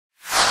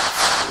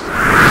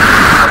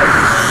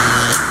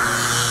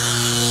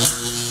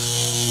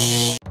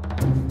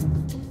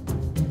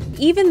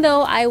even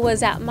though I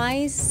was at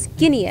my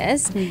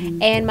skinniest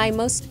and my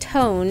most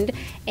toned,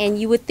 and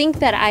you would think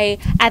that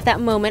at that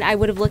moment, I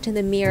would have looked in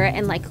the mirror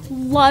and like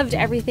loved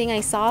everything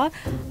I saw,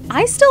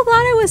 I still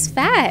thought I was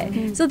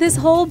fat. So this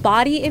whole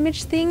body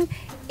image thing,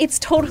 it's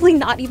totally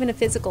not even a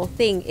physical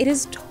thing. It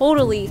is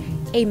totally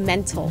a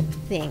mental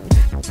thing.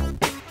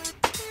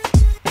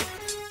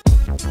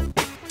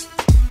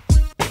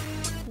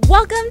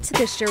 Welcome to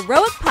the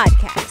Sheroic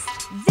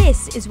Podcast.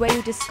 This is where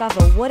you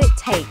discover what it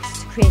takes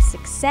to create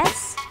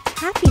success,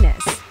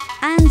 Happiness,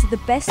 and the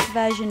best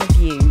version of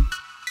you.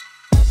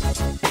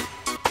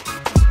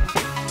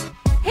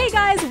 Hey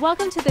guys,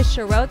 welcome to the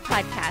Sheroic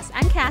Podcast.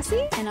 I'm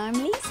Cassey. And I'm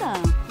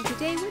Lisa. And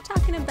today we're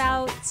talking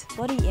about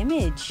body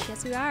image.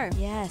 Yes, we are.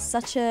 Yeah,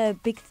 such a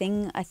big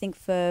thing, I think,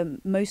 for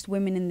most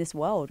women in this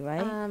world,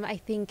 right? I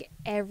think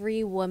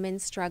every woman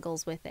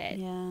struggles with it.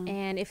 Yeah.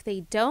 And if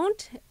they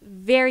don't,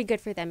 very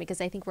good for them,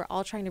 because I think we're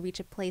all trying to reach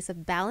a place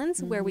of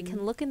balance where we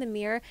can look in the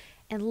mirror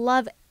and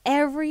love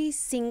every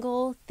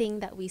single thing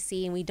that we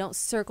see, and we don't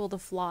circle the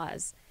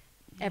flaws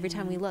every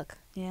time we look.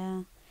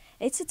 Yeah.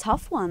 It's a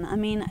tough one. I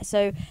mean,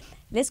 so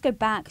let's go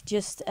back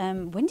just,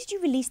 when did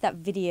you release that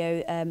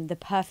video, The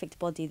Perfect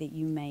Body that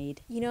you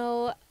made? You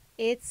know,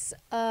 it's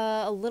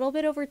a little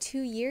bit over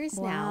 2 years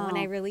now when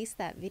I Wow. released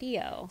that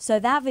video. So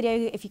that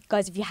video, if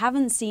you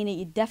haven't seen it,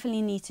 you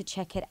definitely need to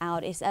check it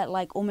out. It's at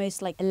like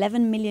almost like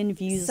 11 million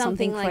views or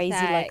something crazy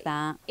like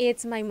that.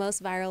 It's my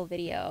most viral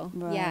video.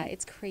 Right. Yeah,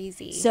 it's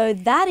crazy. So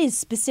that is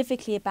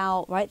specifically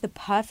about, right, the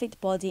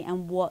perfect body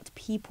and what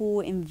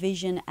people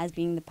envision as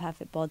being the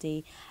perfect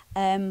body.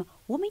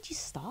 What made you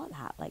start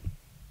that? Like,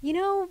 you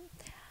know,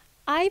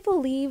 I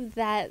believe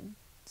that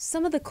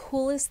some of the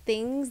coolest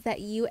things that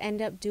you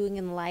end up doing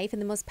in life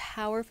and the most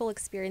powerful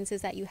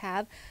experiences that you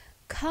have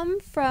come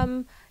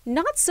from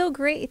not so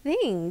great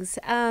things,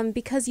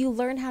 because you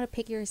learn how to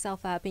pick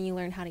yourself up and you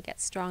learn how to get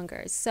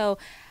stronger. So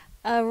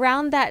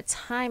around that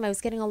time, I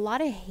was getting a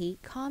lot of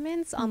hate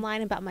comments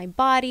online about my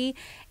body,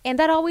 and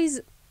that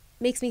always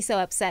makes me so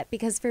upset,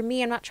 because for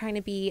me, I'm not trying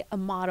to be a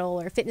model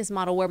or a fitness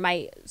model where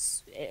my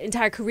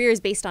entire career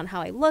is based on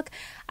how I look.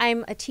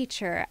 I'm a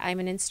teacher, I'm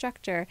an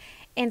instructor.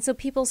 And so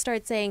people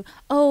start saying,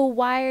 oh,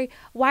 why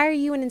are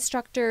you an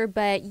instructor,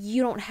 but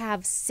you don't have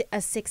a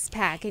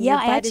six-pack and your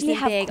butt I actually isn't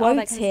have big, all that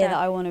quotes kind of here stuff.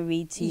 that I want to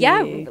read to you.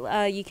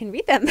 Yeah, you can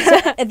read them.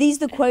 Are these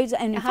the quotes?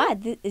 And in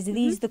fact, is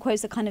these the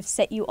quotes that kind of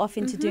set you off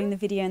into doing the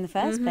video in the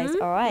first place?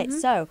 All right.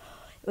 So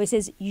it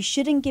says, you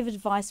shouldn't give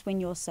advice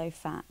when you're so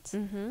fat.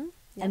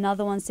 Yep.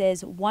 Another one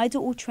says, why do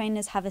all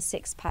trainers have a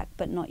six-pack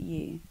but not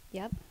you?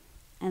 Yep.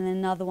 And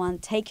another one,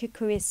 take your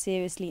career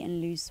seriously and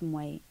lose some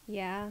weight.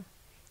 Yeah.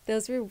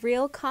 Those were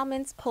real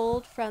comments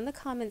pulled from the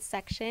comments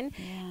section.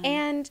 Yeah.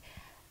 And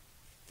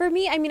for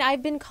me, I mean,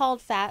 I've been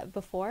called fat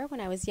before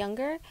when I was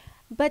younger,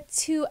 but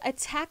to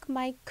attack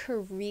my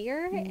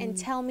career and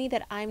tell me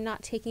that I'm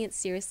not taking it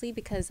seriously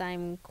because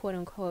I'm quote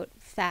unquote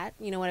fat,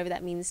 you know, whatever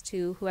that means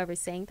to whoever's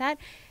saying that,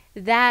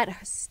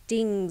 that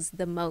stings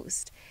the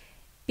most.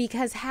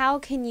 Because how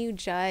can you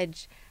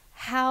judge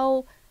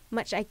how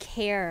much I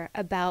care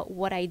about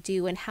what I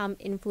do and how I'm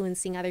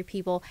influencing other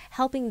people,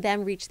 helping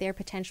them reach their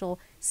potential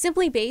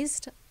simply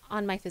based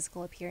on my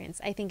physical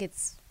appearance? I think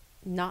it's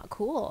not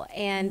cool.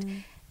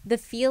 And the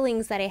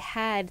feelings that I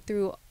had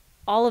through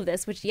all of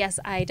this, which yes,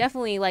 I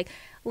definitely like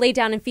laid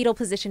down in fetal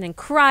position and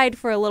cried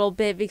for a little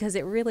bit because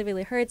it really,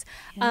 really hurts.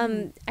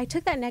 I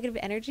took that negative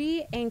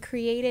energy and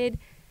created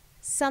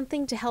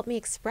something to help me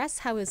express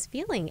how I was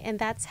feeling. And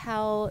that's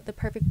how The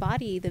Perfect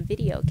Body, the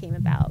video, came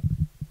about.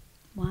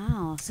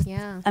 Wow. So,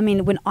 Yeah. I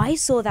mean, when I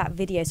saw that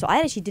video, so I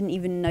actually didn't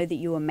even know that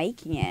you were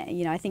making it.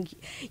 You know, I think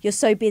you're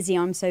so busy,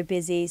 I'm so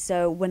busy.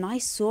 So when I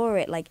saw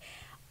it, like,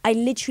 I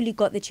literally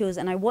got the chills,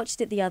 and I watched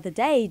it the other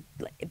day,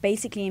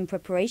 basically in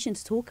preparation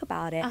to talk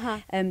about it,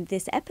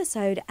 this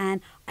episode,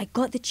 and I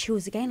got the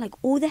chills again. Like,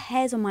 all the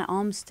hairs on my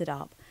arms stood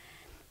up.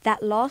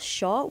 That last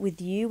shot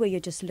with you where you're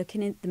just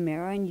looking in the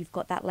mirror and you've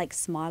got that like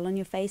smile on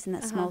your face, and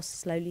that smile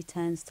slowly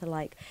turns to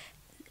like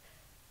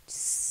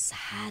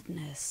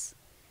sadness.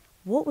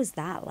 What was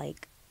that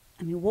like?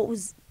 I mean, what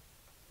was...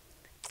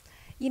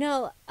 You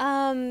know,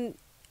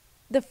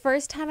 the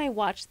first time I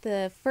watched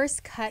the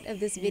first cut of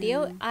this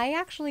video, I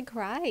actually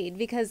cried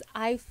because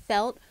I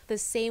felt the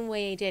same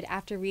way I did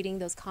after reading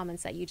those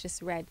comments that you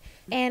just read.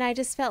 And I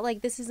just felt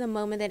like this is a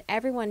moment that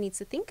everyone needs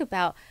to think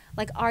about.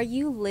 Like, are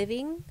you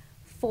living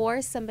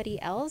for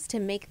somebody else to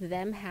make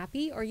them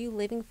happy, or are you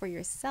living for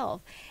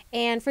yourself?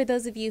 And for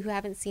those of you who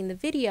haven't seen the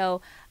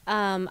video,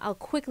 I'll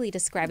quickly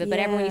describe it, but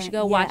everyone, you should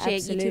go watch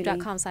it,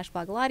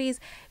 youtube.com/Blogilates.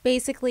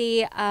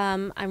 Basically,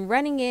 I'm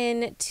running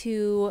in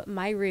to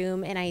my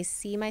room and I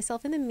see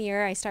myself in the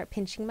mirror. I start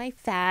pinching my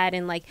fat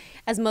and, like,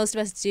 as most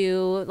of us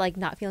do, like,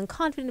 not feeling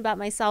confident about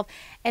myself.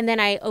 And then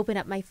I open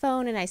up my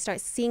phone and I start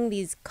seeing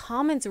these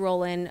comments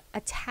roll in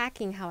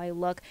attacking how I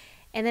look.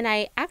 And then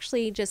I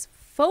actually just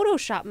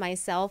Photoshop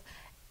myself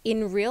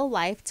in real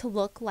life to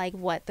look like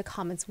what the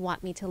comments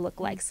want me to look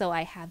like. So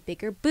I have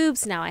bigger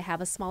boobs now, I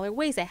have a smaller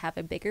waist, I have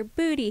a bigger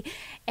booty.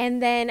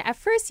 And then at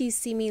first you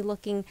see me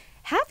looking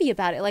happy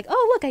about it, like,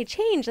 oh, look, I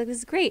changed, like, this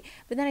is great.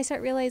 But then I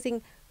start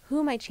realizing, who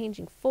am I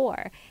changing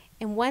for?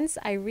 And once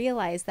I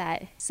realize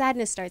that,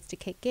 sadness starts to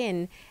kick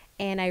in,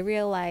 and I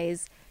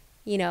realize,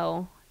 you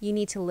know, you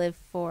need to live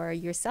for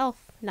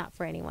yourself, not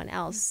for anyone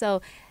else.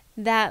 So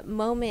that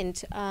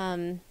moment,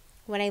 when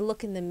I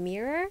look in the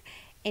mirror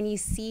and you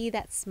see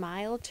that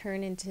smile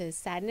turn into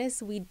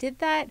sadness, we did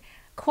that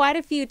quite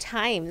a few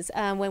times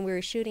when we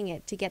were shooting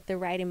it to get the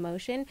right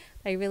emotion.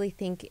 I really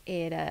think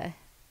it,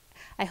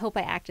 I hope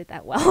I acted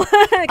that well,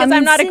 because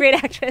I'm not a great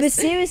actress. But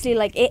seriously,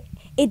 like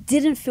it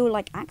didn't feel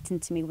like acting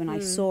to me when I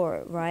saw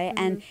it, right?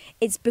 And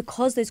it's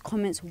because those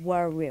comments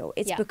were real.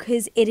 It's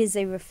because it is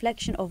a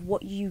reflection of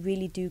what you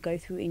really do go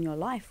through in your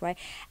life, right?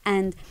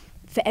 And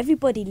for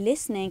everybody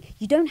listening,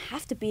 you don't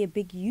have to be a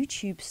big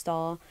YouTube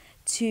star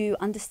to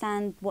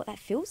understand what that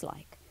feels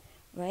like,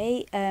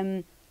 right?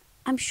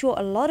 I'm sure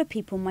a lot of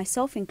people,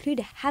 myself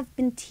included, have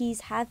been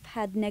teased, have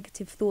had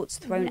negative thoughts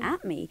thrown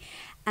at me.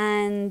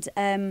 And,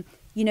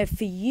 you know,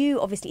 for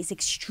you, obviously,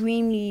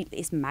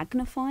 it's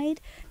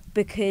magnified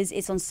because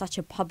it's on such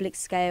a public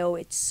scale.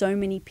 It's so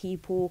many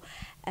people.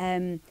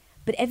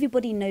 But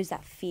everybody knows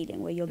that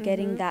feeling where you're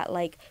getting that,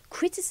 like,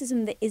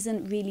 criticism that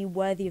isn't really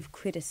worthy of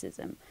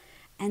criticism.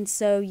 And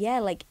so, yeah,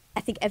 like,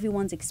 I think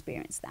everyone's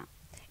experienced that.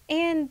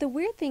 And the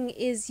weird thing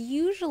is,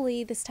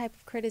 usually this type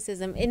of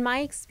criticism, in my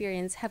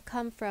experience, have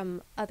come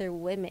from other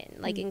women,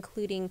 like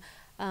including,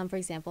 for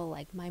example,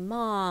 like my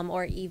mom,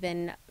 or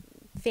even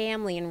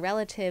family and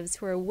relatives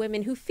who are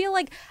women who feel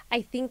like,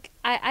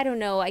 I don't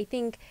know, I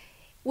think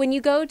when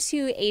you go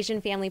to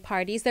Asian family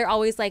parties, they're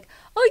always like,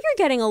 oh, you're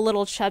getting a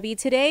little chubby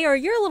today, or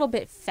you're a little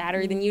bit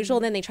fatter than usual.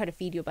 And then they try to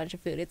feed you a bunch of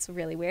food. It's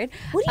really weird.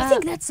 What do you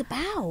think that's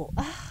about?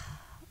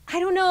 I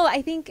don't know.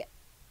 I think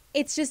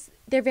it's just,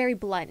 they're very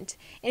blunt.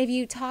 And if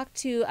you talk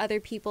to other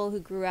people who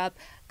grew up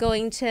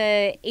going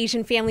to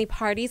Asian family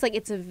parties, like,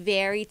 it's a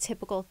very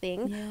typical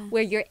thing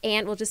where your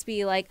aunt will just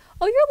be like,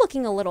 oh, you're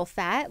looking a little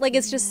fat. Like,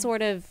 it's just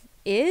sort of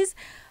is.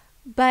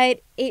 But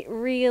it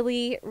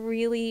really,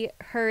 really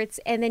hurts.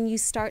 And then you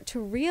start to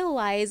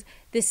realize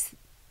this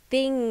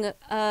thing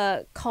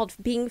called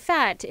being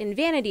fat and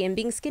vanity and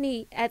being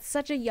skinny at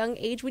such a young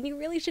age, when you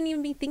really shouldn't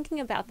even be thinking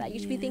about that. You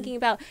should be thinking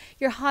about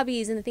your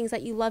hobbies and the things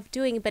that you love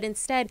doing. But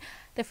instead,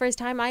 the first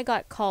time I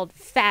got called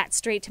fat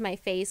straight to my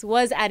face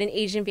was at an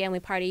Asian family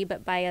party,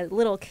 but by a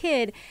little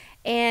kid.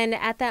 And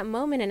at that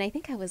moment, and I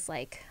think I was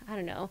like, I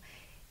don't know,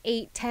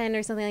 8, 10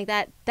 or something like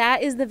that,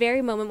 that is the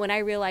very moment when I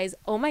realized,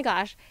 oh my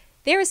gosh,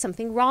 there is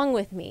something wrong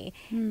with me.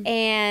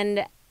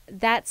 And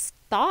that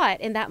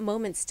thought in that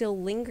moment still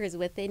lingers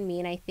within me.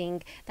 And I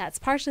think that's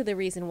partially the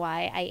reason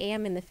why I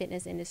am in the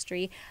fitness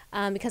industry,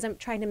 because I'm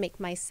trying to make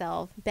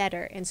myself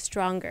better and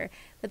stronger.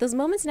 But those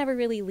moments never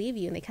really leave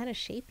you, and they kind of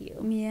shape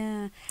you.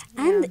 Yeah.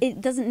 And it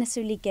doesn't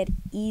necessarily get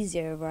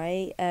easier,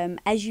 right?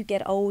 As you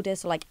get older,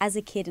 so like as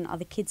a kid and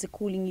other kids are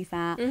calling you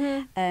fat.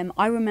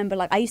 I remember,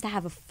 like, I used to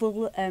have a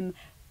full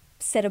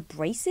set of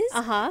braces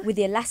with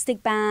the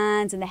elastic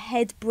bands and the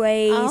head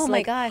brace. Oh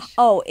my gosh.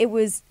 Oh, it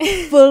was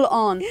full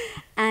on.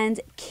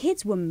 And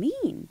kids were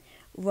mean,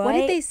 right? What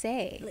did they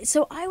say?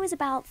 So I was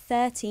about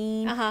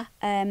 13,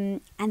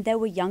 and there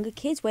were younger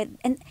kids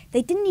and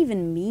they didn't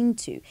even mean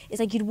to. It's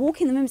like you'd walk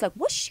in the room, it's like,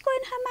 what's she got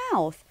in her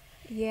mouth?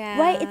 Yeah.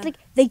 Right? It's like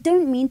they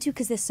don't mean to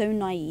because they're so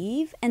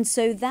naive. And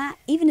so that,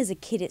 even as a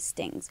kid, it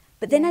stings.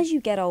 But then as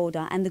you get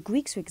older, and the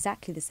Greeks are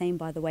exactly the same,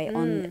 by the way,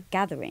 on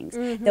gatherings,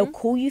 they'll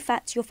call you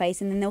fat to your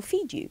face and then they'll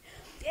feed you.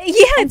 Yeah,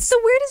 it's the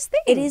weirdest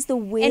thing. It is the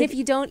weird. And if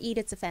you don't eat,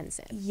 it's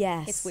offensive.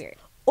 Yes. It's weird.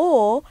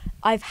 Or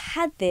I've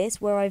had this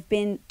where I've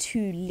been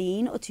too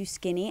lean or too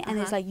skinny, and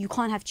it's like, you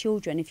can't have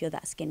children if you're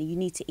that skinny. You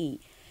need to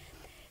eat.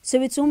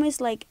 So it's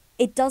almost like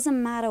it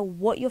doesn't matter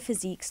what your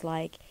physique's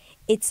like.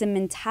 It's a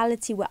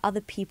mentality where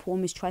other people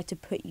almost try to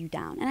put you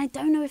down. And I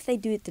don't know if they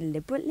do it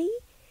deliberately,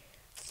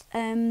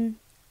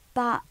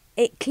 but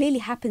it clearly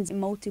happens in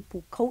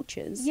multiple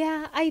cultures.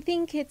 Yeah, I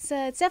think it's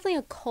definitely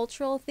a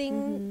cultural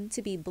thing,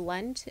 to be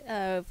blunt,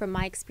 from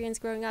my experience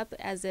growing up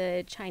as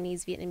a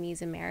Chinese,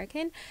 Vietnamese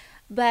American.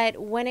 But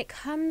when it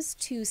comes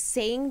to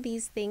saying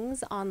these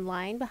things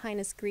online behind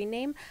a screen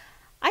name,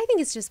 I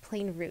think it's just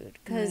plain rude,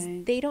 because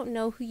they don't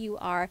know who you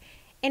are.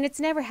 And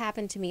it's never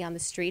happened to me on the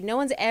street. No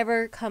one's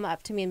ever come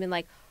up to me and been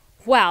like,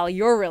 wow,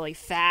 you're really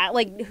fat.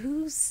 Like,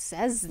 who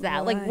says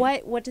that? Like,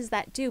 what does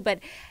that do? But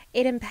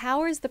it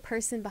empowers the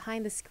person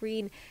behind the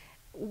screen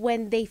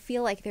when they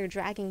feel like they're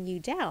dragging you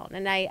down.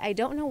 And I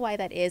don't know why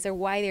that is, or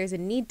why there's a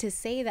need to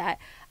say that.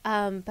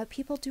 But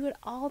people do it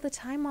all the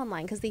time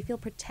online because they feel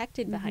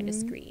protected behind a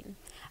screen.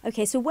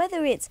 Okay, so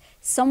whether it's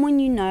someone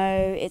you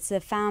know, it's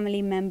a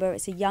family member,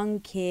 it's a young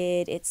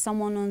kid, it's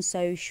someone on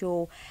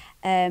social,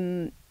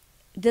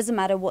 doesn't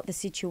matter what the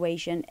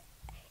situation,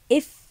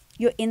 if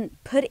you're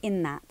put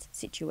in that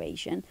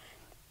situation,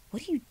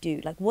 what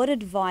do? Like, what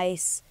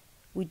advice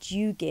would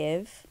you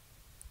give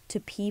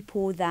to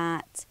people,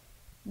 that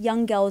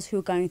young girls who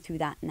are going through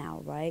that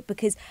now, right?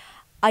 Because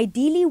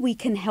ideally we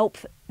can help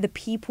the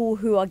people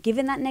who are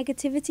given that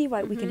negativity,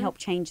 right? We can help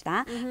change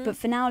that. But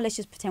for now, let's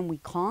just pretend we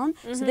can't.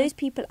 So those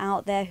people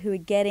out there who are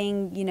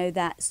getting, you know,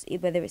 that,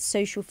 whether it's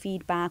social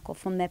feedback or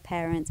from their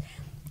parents,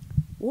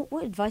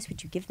 what advice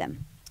would you give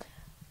them?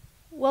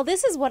 Well,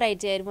 this is what I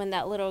did when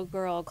that little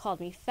girl called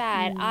me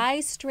fat. I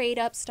straight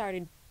up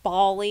started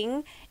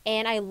bawling,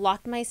 and I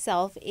locked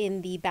myself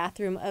in the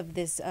bathroom of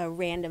this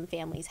random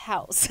family's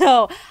house.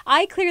 So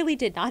I clearly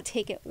did not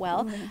take it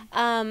well.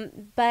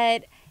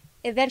 But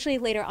eventually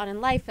later on in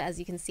life, as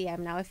you can see,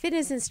 I'm now a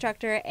fitness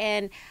instructor.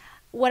 And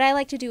what I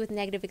like to do with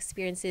negative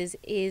experiences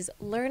is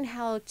learn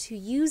how to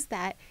use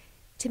that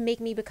to make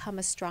me become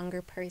a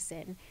stronger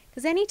person.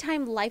 Because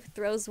anytime life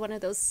throws one of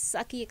those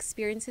sucky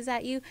experiences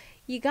at you,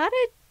 you got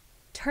to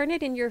turn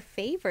it in your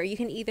favor. You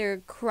can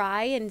either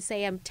cry and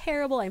say, I'm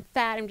terrible, I'm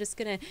fat, I'm just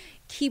going to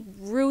keep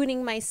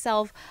ruining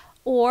myself.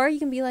 Or you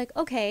can be like,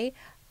 okay,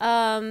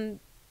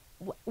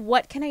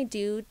 what can I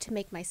do to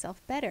make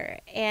myself better?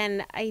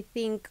 And I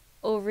think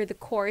over the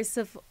course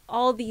of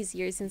all these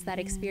years since that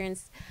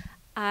experience,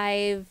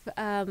 I've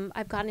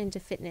gotten into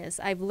fitness.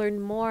 I've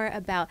learned more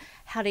about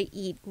how to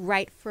eat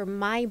right for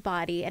my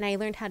body, and I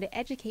learned how to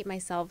educate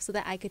myself so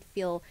that I could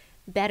feel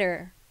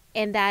better.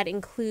 And that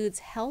includes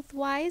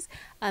health-wise,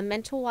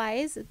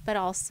 mental-wise, but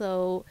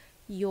also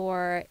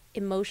your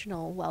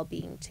emotional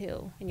well-being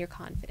too, and your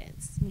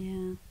confidence.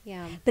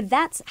 Yeah.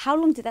 But how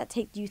long did that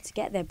take you to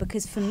get there?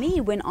 Because for me,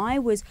 when I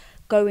was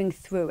going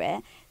through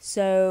it,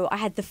 so I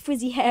had the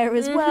frizzy hair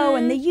as well,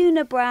 and the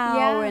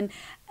unibrow,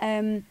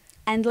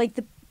 and like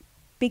the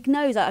big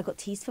nose. I got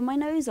teased for my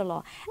nose a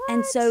lot. What?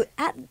 And so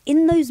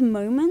in those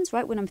moments,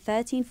 right, when I'm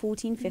 13,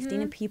 14,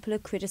 15, and people are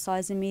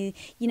criticizing me,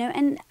 you know,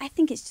 and I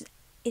think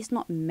it's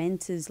not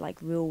meant as like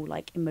real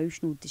like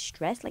emotional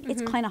distress, like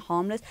it's kind of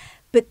harmless,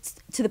 but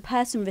to the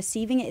person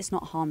receiving it, it's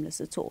not harmless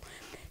at all.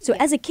 So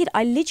as a kid,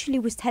 I literally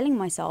was telling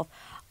myself,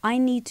 I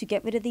need to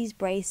get rid of these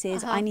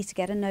braces, I need to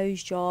get a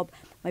nose job,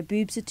 my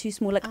boobs are too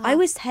small. Like I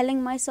was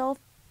telling myself,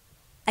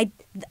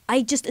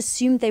 I just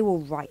assumed they were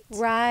right.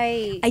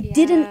 I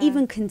didn't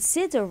even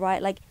consider,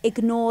 right, like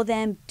ignore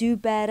them, do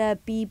better,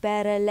 be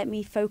better, let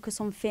me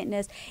focus on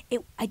fitness.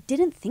 I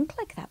didn't think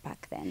like that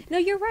back then. No,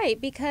 you're right,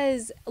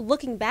 because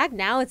looking back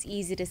now, it's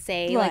easy to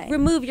say, like,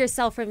 remove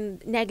yourself from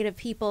negative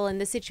people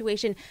and the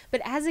situation.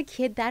 But as a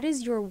kid, that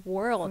is your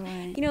world.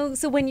 You know,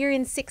 so when you're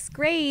in 6th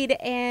grade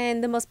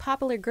and the most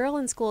popular girl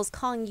in school is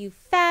calling you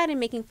fat and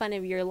making fun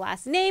of your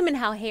last name and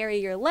how hairy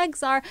your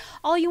legs are,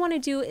 all you want to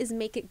do is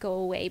make it go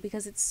away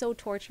because it's so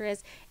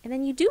torturous, and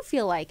then you do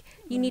feel like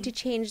you need to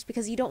change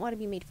because you don't want to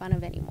be made fun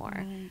of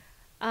anymore.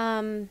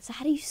 So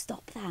how do you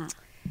stop that?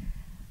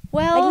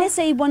 Well, like let's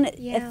say a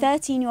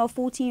 13-year-old,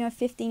 14-year-old,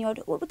 15-year-old,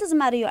 what doesn't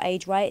matter your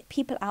age, right?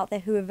 People out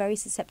there who are very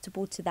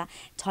susceptible to that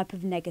type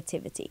of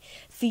negativity.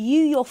 For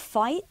you, your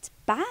fight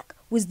back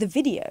was the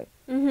video,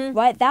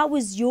 right? That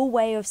was your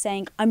way of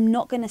saying, I'm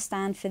not going to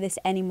stand for this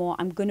anymore.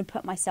 I'm going to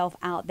put myself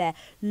out there.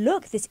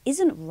 Look, this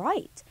isn't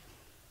right.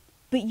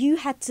 But you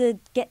had to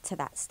get to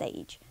that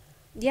stage.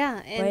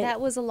 Yeah, and that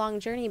was a long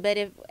journey.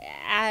 But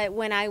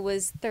when I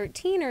was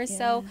 13 or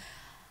so,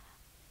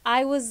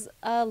 I was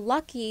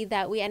lucky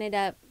that we ended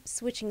up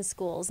switching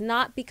schools.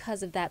 Not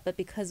because of that, but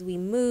because we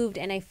moved,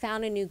 and I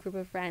found a new group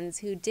of friends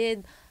who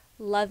did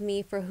love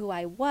me for who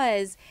I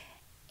was.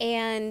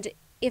 And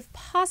if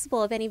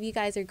possible, if any of you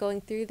guys are going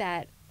through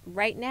that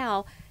right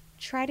now,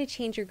 try to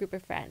change your group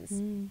of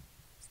friends.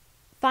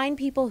 Find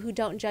people who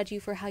don't judge you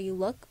for how you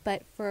look,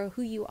 but for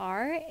who you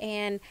are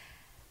and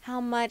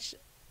how much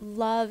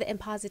love and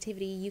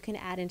positivity you can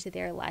add into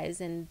their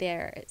lives and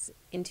theirs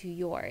into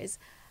yours.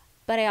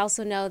 But I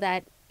also know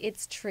that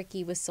it's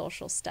tricky with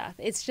social stuff.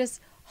 It's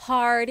just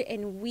hard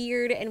and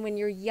weird, and when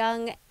you're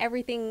young,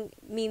 everything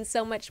means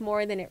so much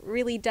more than it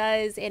really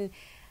does, and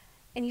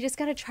you just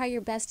got to try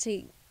your best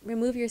to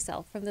remove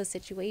yourself from those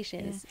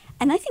situations.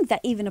 And I think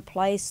that even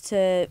applies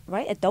to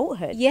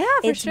adulthood.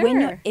 For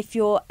sure. If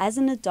you're as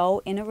an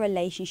adult in a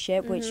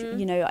relationship, which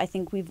you know, I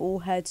think we've all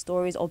heard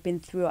stories or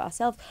been through it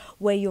ourselves,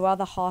 where your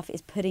other half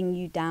is putting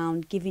you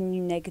down, giving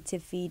you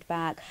negative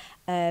feedback,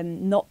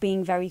 not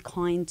being very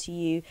kind to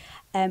you,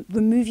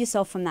 remove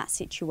yourself from that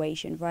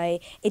situation,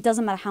 right? It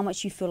doesn't matter how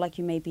much you feel like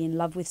you may be in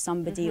love with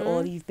somebody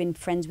or you've been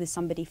friends with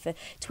somebody for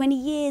 20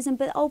 years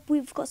but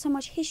we've got so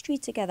much history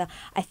together.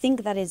 I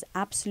think that is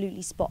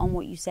absolutely spot on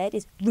what you said,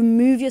 is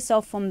remove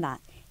yourself from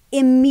that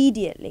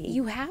immediately.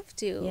 You have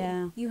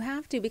to. You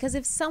have to, because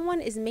if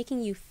someone is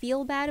making you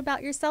feel bad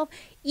about yourself,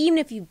 even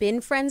if you've been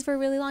friends for a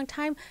really long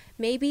time,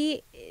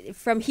 maybe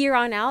from here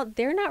on out,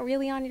 they're not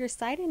really on your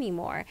side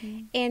anymore.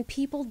 And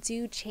people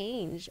do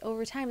change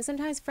over time.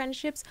 Sometimes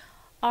friendships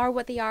are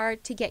what they are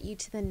to get you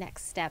to the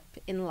next step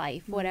in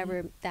life,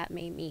 whatever that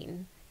may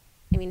mean.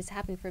 I mean, it's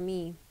happened for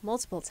me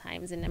multiple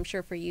times, and I'm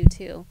sure for you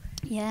too.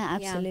 Yeah,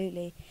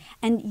 absolutely.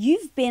 And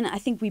I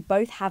think we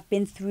both have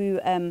been through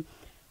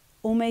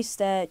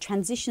almost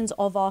transitions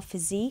of our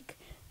physique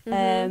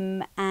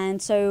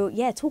And so,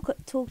 yeah, talk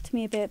to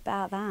me a bit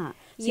about that.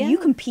 So Yeah. you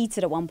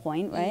competed at one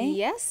point, right?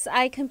 Yes,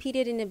 I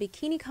competed in a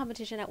bikini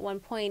competition at one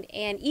point,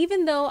 and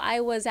even though I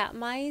was at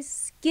my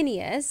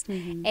skinniest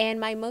and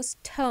my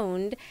most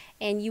toned,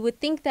 and you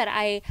would think that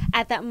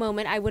at that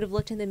moment, I would have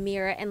looked in the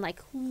mirror and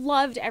like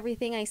loved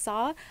everything I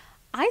saw,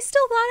 I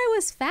still thought I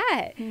was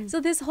fat. So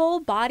this whole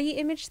body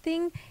image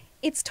thing,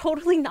 it's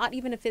totally not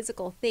even a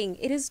physical thing.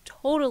 It is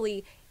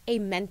totally a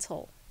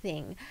mental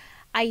thing.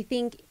 I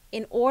think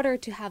in order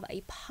to have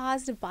a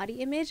positive body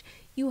image,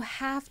 you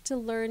have to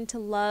learn to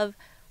love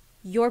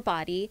your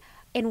body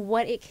and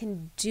what it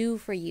can do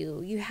for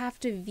you. You have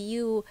to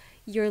view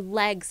your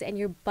legs and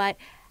your butt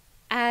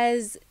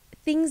as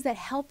things that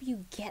help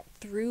you get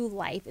through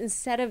life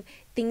instead of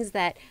things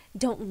that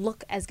don't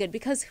look as good,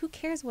 because who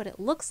cares what it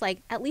looks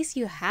like? At least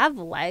you have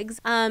legs.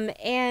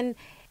 And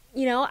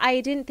you know,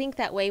 I didn't think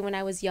that way when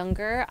I was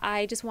younger.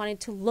 I just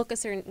wanted to look a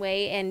certain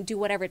way and do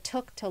whatever it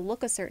took to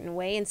look a certain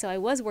way. And so I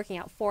was working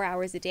out 4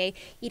 hours a day,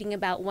 eating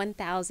about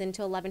 1,000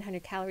 to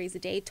 1,100 calories a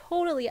day,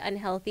 totally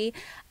unhealthy.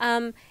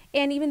 And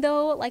even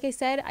though, like I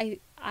said,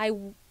 I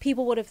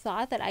people would have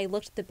thought that I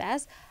looked the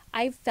best,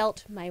 I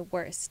felt my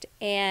worst.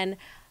 And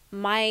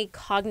my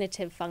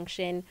cognitive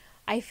function,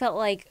 I felt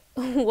like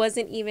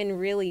wasn't even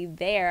really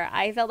there.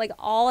 I felt like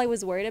all I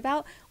was worried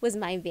about was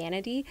my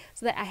vanity,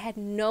 so that I had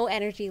no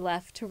energy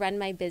left to run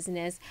my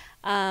business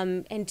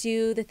and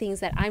do the things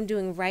that I'm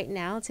doing right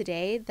now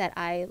today that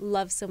I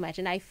love so much.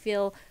 And I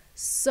feel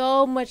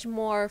so much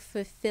more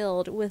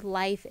fulfilled with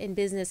life and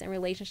business and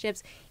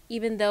relationships,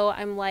 even though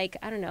I'm like,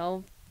 I don't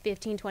know,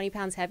 15, 20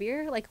 pounds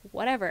heavier, like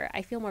whatever.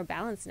 I feel more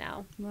balanced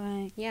now.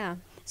 Right. Yeah.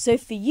 So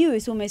for you,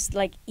 it's almost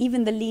like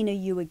even the leaner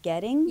you were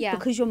getting, Yeah.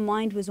 because your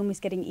mind was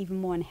almost getting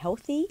even more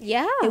unhealthy.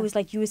 Yeah. It was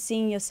like you were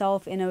seeing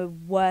yourself in a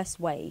worse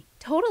way.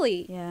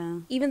 Totally.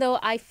 Yeah. Even though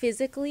I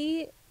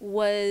physically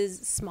was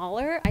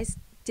smaller, I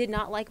did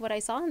not like what I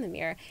saw in the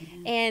mirror.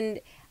 And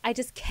I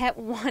just kept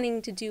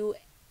wanting to do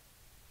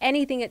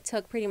anything it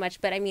took pretty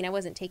much. But I mean, I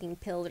wasn't taking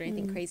pills or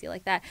anything crazy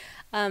like that.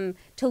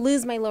 To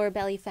lose my lower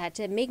belly fat,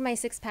 to make my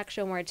six-pack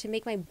show more, to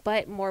make my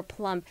butt more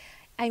plump.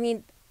 I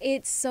mean,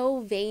 it's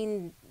so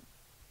vain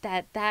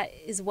that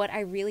is what I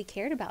really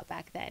cared about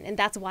back then. And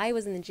that's why I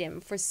was in the gym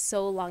for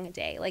so long a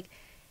day. Like,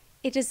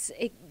 it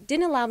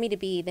didn't allow me to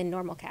be the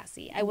normal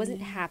Cassey. I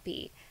wasn't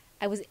happy.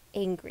 I was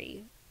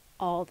angry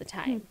all the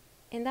time.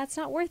 And that's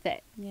not worth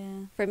it.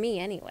 Yeah. For me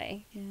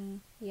anyway. Yeah.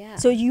 Yeah.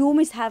 So you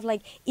almost have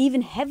like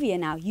even heavier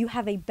now. You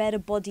have a better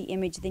body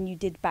image than you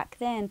did back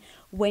then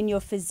when your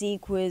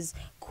physique was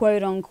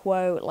quote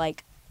unquote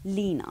like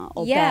leaner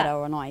or better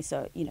or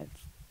nicer, you know.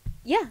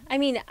 Yeah, I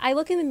mean, I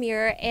look in the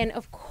mirror and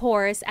of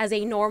course, as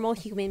a normal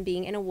human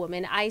being and a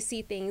woman, I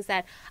see things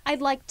that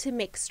I'd like to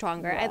make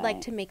stronger. Right. I'd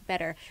like to make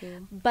better. Sure.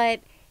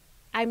 But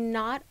I'm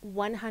not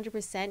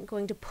 100%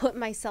 going to put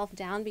myself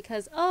down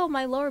because, oh,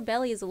 my lower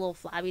belly is a little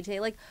flabby today.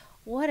 Like,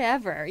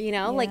 whatever, you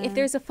know? Like, if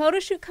there's a photo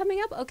shoot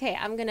coming up, okay,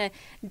 I'm going to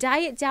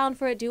diet down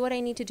for it, do what I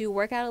need to do,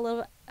 work out a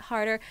little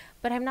harder.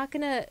 But I'm not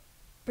going to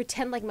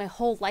pretend like my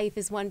whole life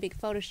is one big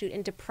photo shoot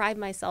and deprive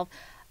myself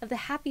of the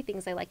happy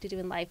things I like to do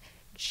in life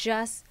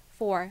just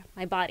for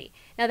my body.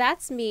 Now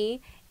that's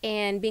me,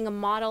 and being a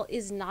model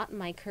is not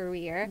my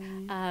career.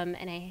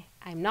 And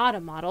I'm not a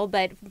model,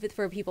 but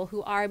for people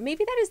who are,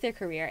 maybe that is their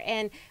career.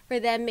 And for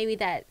them, maybe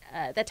that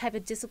type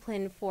of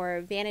discipline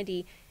for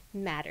vanity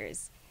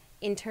matters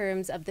in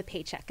terms of the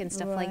paycheck and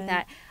stuff like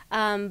that.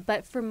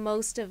 But for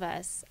most of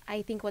us,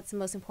 I think what's the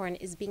most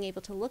important is being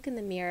able to look in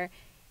the mirror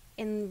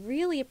and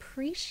really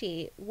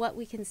appreciate what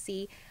we can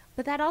see.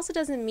 But that also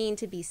doesn't mean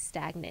to be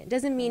stagnant. It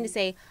doesn't mean to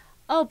say,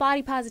 oh,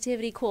 body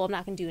positivity, cool, I'm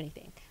not going to do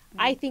anything.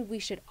 I think we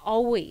should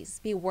always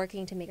be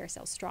working to make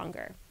ourselves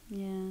stronger.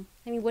 Yeah.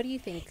 I mean, what do you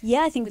think?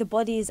 Yeah, I think the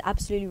body is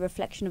absolutely a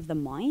reflection of the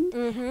mind.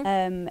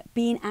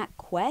 Being at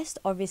Quest,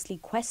 obviously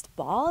Quest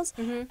bars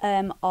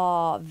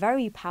are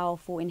very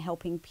powerful in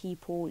helping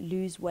people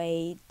lose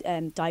weight,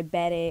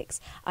 diabetics.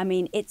 I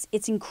mean,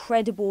 it's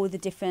incredible the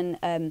different,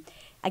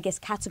 I guess,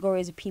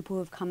 categories of people who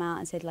have come out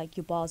and said, like,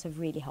 your bars have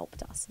really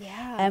helped us.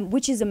 Yeah.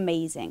 Which is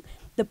amazing.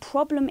 The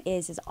problem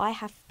is I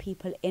have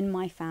people in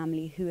my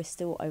family who are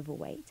still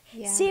overweight,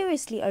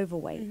 seriously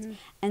overweight.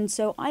 And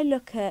so I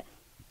look at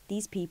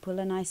these people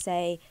and I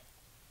say,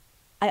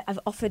 I've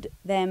offered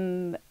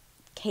them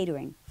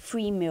catering,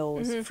 free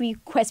meals, free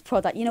Quest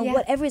product, you know,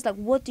 whatever it's like,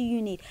 what do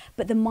you need?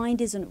 But the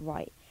mind isn't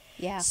right.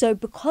 Yeah. So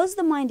because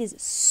the mind is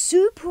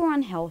super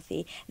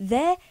unhealthy,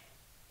 their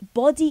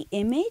body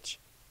image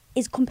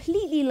is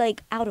completely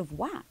like out of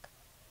whack,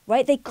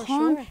 right? They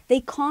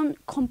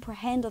can't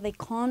comprehend, or they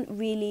can't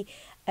really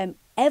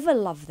ever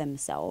love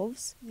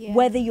themselves,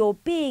 whether you're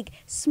big,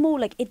 small,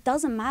 like it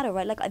doesn't matter,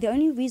 right? Like the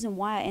only reason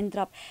why I ended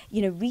up,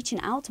 you know, reaching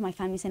out to my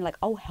family saying like,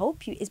 I'll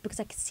help you, is because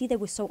I could see they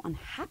were so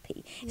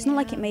unhappy. It's not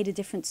like it made a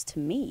difference to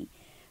me,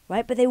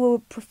 right? But they were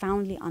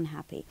profoundly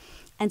unhappy.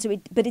 And so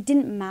but it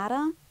didn't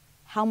matter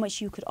how much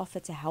you could offer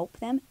to help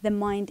them. The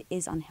mind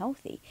is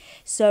unhealthy.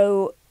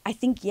 So I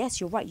think, yes,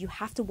 you're right. You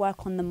have to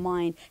work on the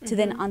mind to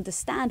then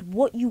understand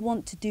what you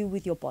want to do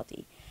with your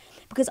body.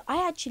 Because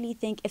I actually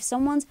think if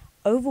someone's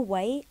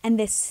overweight and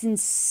they're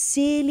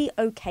sincerely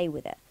okay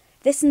with it,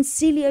 they're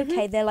sincerely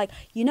okay, they're like,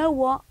 you know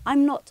what,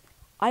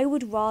 I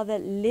would rather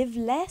live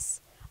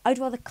less. I'd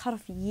rather cut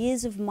off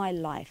years of my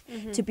life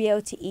to be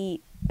able to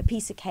eat a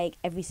piece of cake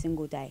every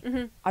single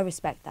day. I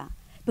respect that.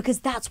 Because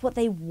that's what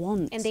they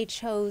want. And they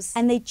chose.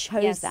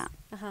 That.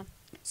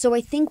 So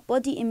I think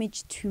body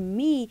image to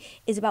me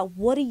is about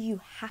what are you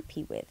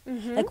happy with?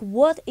 Like,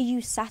 what are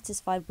you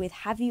satisfied with?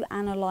 Have you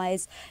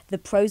analyzed the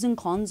pros and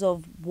cons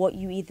of what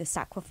you either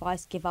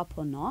sacrifice, give up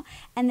or not?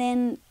 And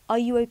then are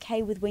you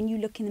okay with when you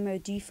look in the mirror,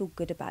 do you feel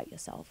good about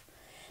yourself?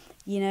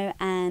 You know,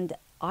 and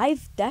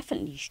I've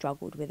definitely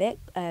struggled with it.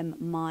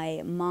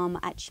 My mum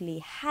actually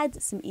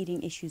had some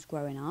eating issues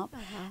growing up.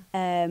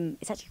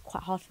 It's actually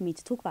quite hard for me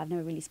to talk about. I've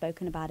never really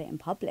spoken about it in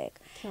public.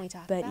 Can we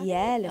talk about it? But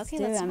yeah, let's do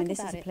it. I mean, this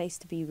is a place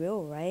to be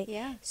real, right?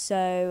 Yeah.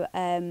 So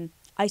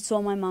I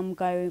saw my mum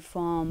go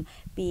from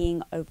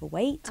being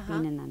overweight to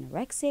being an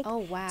anorexic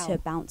to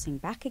bouncing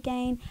back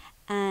again.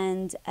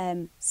 And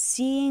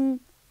seeing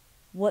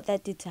what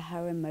that did to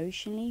her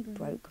emotionally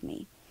broke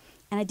me.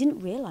 And I didn't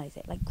realize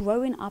it. Like,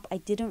 growing up, I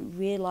didn't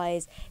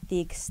realize the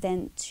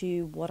extent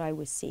to what I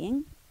was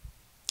seeing.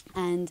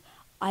 And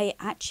I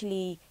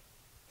actually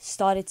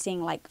started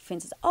seeing, like, for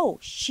instance, oh,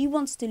 she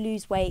wants to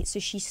lose weight, so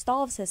she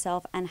starves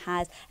herself and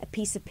has a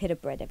piece of pita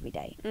bread every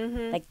day.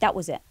 Like, that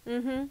was it.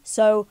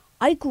 So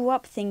I grew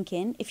up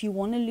thinking, if you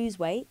want to lose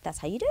weight, that's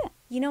how you do it.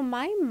 You know,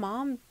 my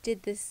mom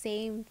did the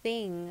same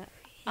thing.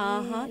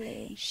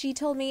 Really? She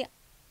told me,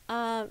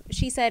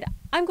 she said,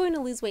 I'm going to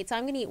lose weight, so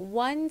I'm going to eat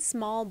one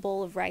small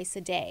bowl of rice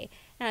a day.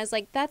 And I was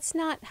like, that's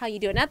not how you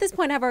do it. And at this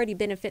point, I've already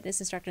been a fitness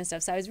instructor and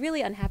stuff, so I was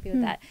really unhappy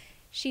with that.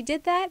 She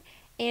did that,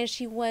 and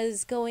she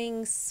was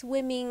going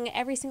swimming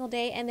every single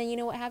day. And then you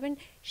know what happened?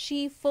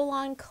 She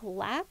full-on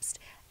collapsed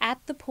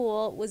at the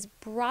pool, was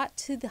brought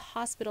to the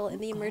hospital in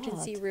the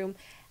emergency room.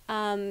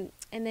 And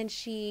then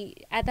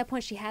at that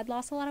point, she had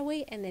lost a lot of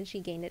weight, and then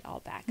she gained it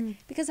all back.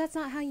 Because that's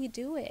not how you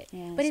do it.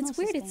 Yeah, but it's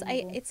weird.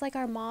 It's like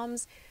our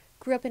moms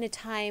grew up in a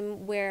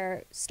time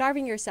where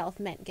starving yourself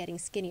meant getting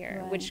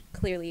skinnier, which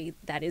clearly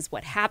that is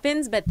what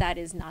happens, but that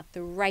is not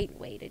the right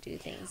way to do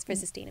things for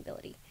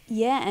sustainability.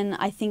 Yeah, and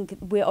I think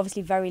we're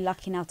obviously very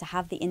lucky now to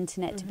have the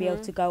internet to be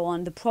able to go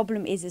on. The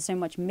problem is there's so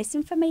much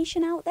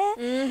misinformation out there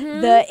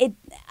that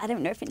I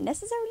don't know if it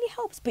necessarily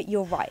helps, but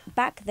you're right.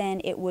 Back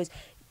then it was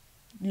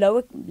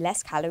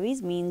less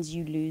calories means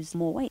you lose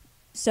more weight.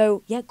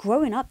 So yeah,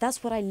 growing up,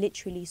 that's what I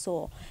literally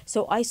saw.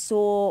 So I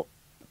saw,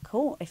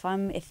 cool, if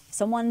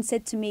someone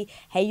said to me,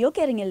 hey, you're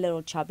getting a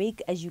little chubby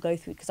as you go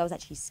through, because I was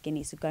actually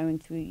skinny, so going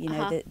through, you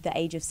know, the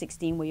age of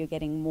 16 where you're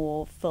getting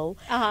more full.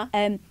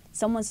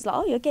 Someone says like,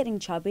 oh, you're getting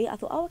chubby. I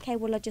thought, oh, okay,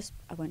 well,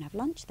 I won't have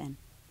lunch then.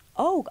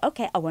 Oh,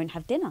 okay, I won't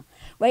have dinner.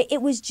 Right?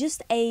 It was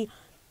just a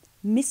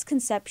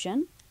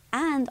misconception,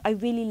 and I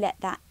really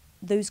let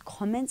those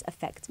comments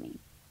affect me.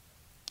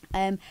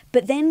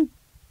 But then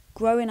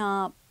growing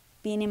up,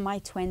 being in my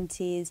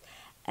 20s,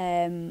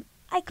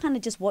 I kind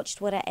of just watched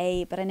what I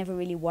ate, but I never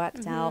really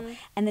worked out.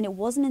 And then it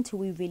wasn't until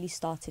we really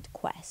started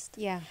Quest.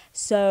 Yeah.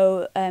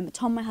 So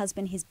Tom, my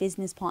husband, his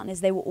business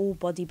partners, they were all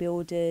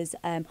bodybuilders.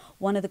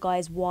 One of the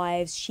guys'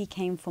 wives, she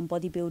came from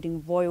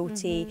bodybuilding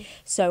royalty.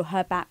 So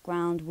her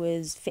background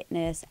was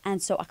fitness.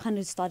 And so I kind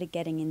of started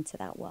getting into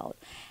that world.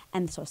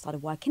 And so I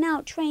started working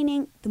out,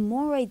 training. The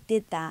more I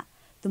did that,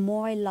 the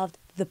more I loved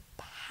the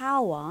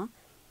power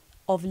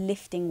of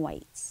lifting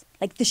weights,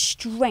 like the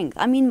strength.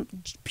 I mean,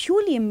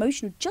 purely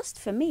emotional, just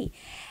for me.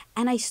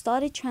 And I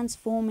started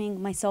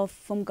transforming myself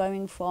from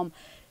going from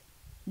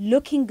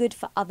looking good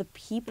for other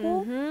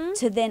people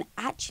to then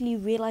actually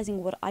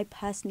realizing what I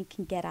personally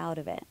can get out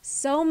of it.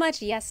 So much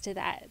yes to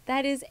that.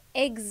 That is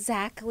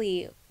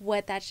exactly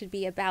what that should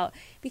be about.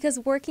 Because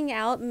working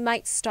out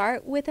might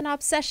start with an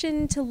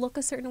obsession to look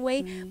a certain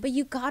way, but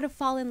you gotta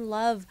fall in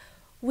love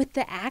with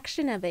the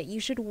action of it. You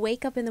should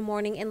wake up in the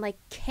morning and like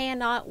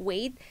cannot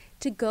wait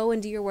to go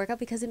and do your workout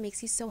because it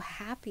makes you so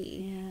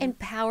happy and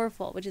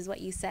powerful, which is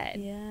what you said.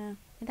 Yeah.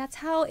 And that's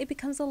how it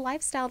becomes a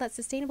lifestyle that's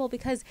sustainable,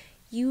 because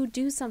you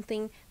do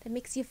something that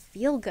makes you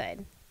feel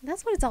good.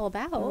 That's what it's all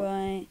about.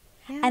 Right.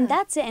 Yeah. And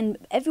that's it. And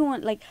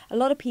everyone, like, a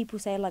lot of people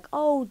say, like,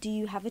 oh, do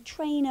you have a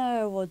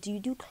trainer or do you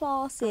do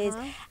classes?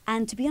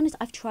 And to be honest,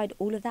 I've tried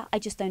all of that. I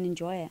just don't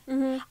enjoy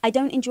it. I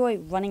don't enjoy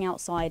running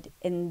outside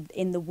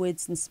in the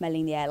woods and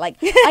smelling the air. Like,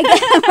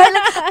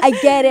 I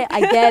get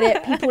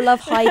it. People love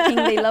hiking.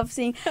 They love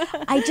seeing.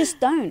 I just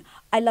don't.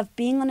 I love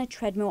being on a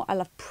treadmill. I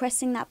love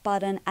pressing that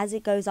button as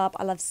it goes up.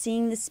 I love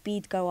seeing the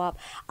speed go up.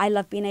 I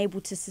love being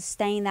able to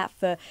sustain that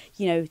for,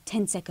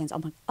 10 seconds.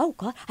 I'm like, oh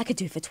God, I could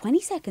do it for 20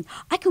 seconds.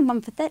 I can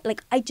run for 30.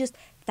 Like,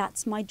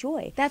 that's my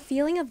joy. That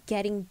feeling of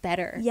getting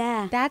better.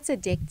 Yeah. That's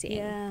addicting.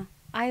 Yeah.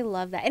 I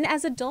love that. And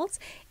as adults,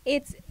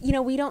 it's,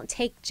 we don't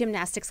take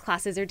gymnastics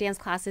classes or dance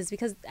classes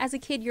because as a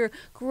kid, you're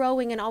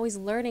growing and always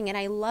learning. And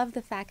I love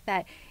the fact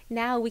that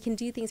now we can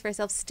do things for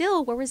ourselves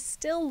still, where we're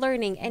still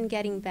learning and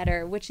getting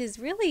better, which is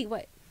really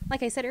what,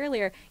 like I said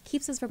earlier,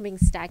 keeps us from being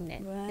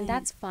stagnant. Right. And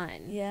that's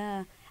fun.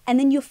 Yeah. And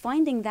then you're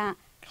finding that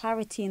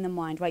clarity in the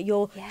mind, right?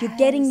 You're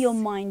getting your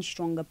Yes. mind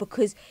stronger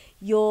because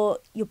you're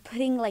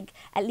putting, like,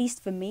 at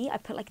least for me, I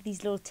put like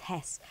these little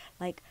tests.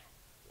 Like,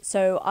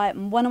 so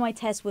one of my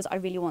tests was I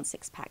really want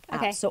six-pack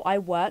abs. Okay. So I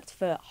worked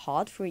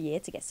hard for a year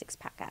to get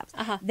six-pack abs.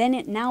 Uh-huh.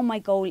 Then now my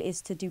goal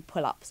is to do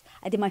pull-ups.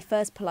 I did my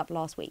first pull-up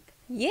last week.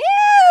 Yes,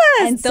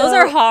 And those so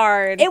are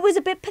hard. It was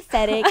a bit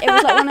pathetic. It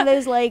was like one of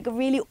those like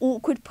really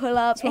awkward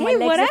pull-ups where my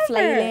legs are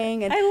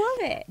flailing. And, I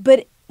love it.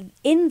 but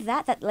in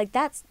that like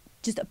that's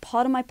just a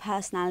part of my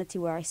personality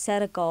where I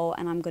set a goal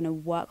and I'm going to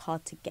work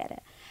hard to get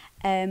it.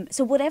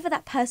 So whatever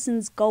that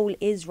person's goal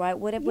is, right?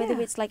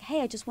 Whether it's like,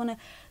 hey, I just want to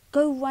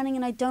go running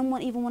and I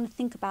don't even want to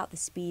think about the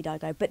speed I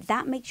go, but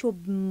that makes your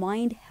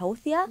mind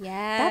healthier.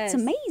 Yes. That's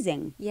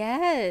amazing.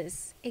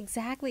 Yes,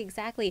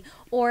 exactly.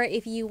 Or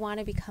if you want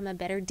to become a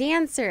better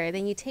dancer,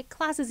 then you take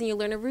classes and you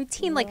learn a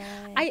routine. Like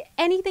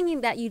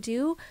anything that you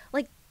do,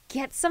 like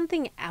get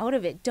something out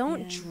of it.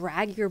 Don't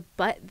drag your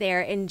butt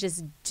there and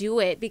just do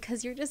it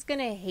because you're just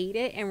going to hate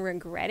it and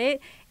regret it.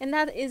 And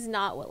that is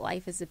not what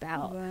life is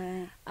about.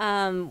 Right.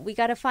 We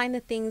got to find the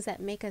things that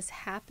make us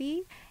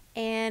happy,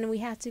 and we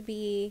have to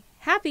be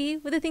happy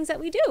with the things that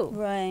we do.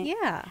 Right.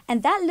 Yeah.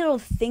 And that little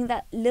thing,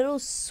 that little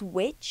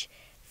switch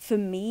for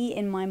me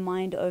in my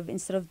mind of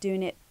instead of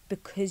doing it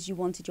because you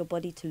wanted your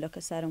body to look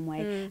a certain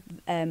way,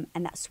 and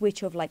that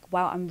switch of like,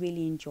 wow, I'm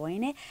really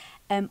enjoying it.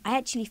 I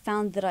actually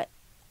found that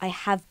I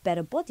have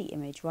better body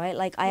image, right?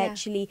 Like I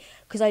actually,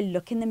 because I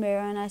look in the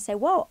mirror and I say,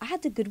 whoa, I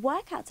had a good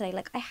workout today.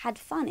 Like I had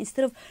fun,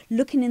 instead of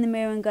looking in the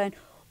mirror and going,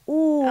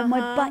 oh,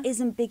 my butt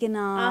isn't big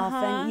enough.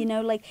 And, you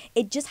know, like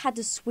it just had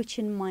to switch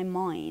in my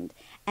mind.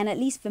 And at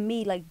least for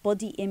me, like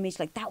body image,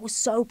 like that was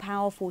so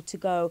powerful to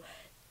go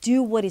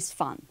do what is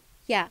fun.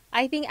 Yeah,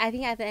 I think at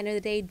the end of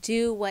the day,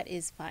 do what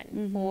is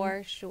fun,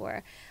 for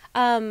sure.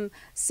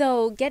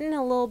 So getting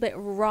a little bit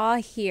raw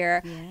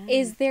here,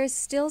 is there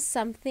still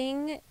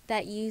something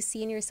that you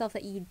see in yourself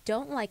that you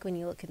don't like when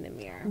you look in the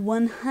mirror?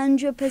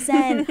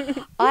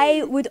 100%.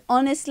 I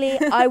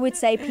would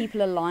say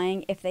people are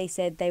lying if they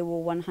said they were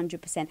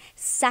 100%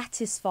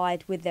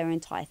 satisfied with their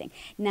entire thing.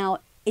 Now,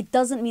 it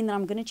doesn't mean that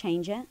I'm going to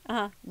change it,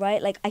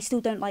 right? Like I still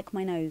don't like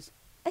my nose.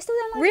 I still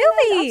don't like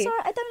my nose. I'm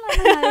sorry, I don't like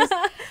my nose.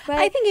 Right?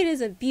 I think it is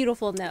a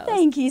beautiful nose.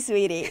 Thank you,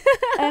 sweetie.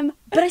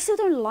 But I still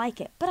don't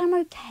like it. But I'm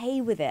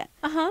okay with it.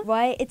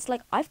 Right? It's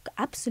like I've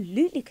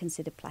absolutely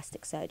considered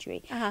plastic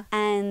surgery.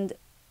 And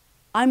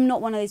I'm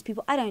not one of those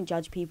people. I don't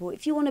judge people.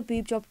 If you want a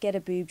boob job, get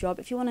a boob job.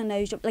 If you want a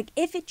nose job, like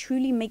if it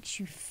truly makes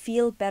you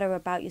feel better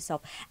about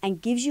yourself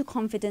and gives you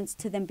confidence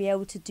to then be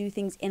able to do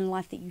things in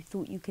life that you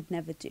thought you could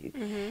never do,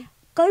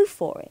 go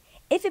for it.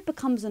 If it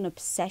becomes an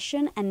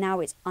obsession and now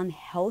it's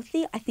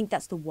unhealthy, I think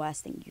that's the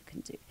worst thing you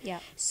can do. Yeah.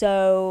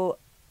 So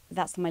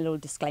that's my little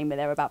disclaimer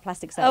there about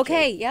plastic surgery.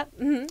 Okay, yep.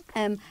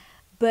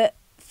 But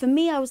for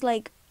me, I was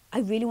like, I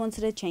really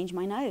wanted to change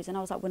my nose. And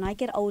I was like, when I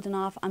get old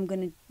enough, I'm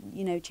going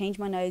to, change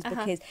my nose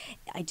because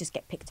I just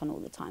get picked on all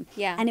the time.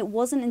 Yeah. And it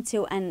wasn't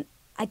until, and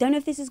I don't know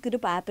if this is good or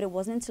bad, but it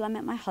wasn't until I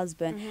met my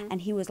husband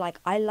and he was like,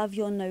 I love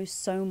your nose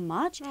so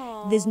much.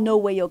 Aww. There's no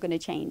way you're going to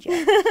change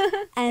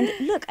it. And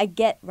look, I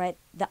get, right,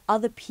 that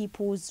other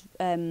people's,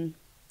 I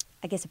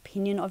guess,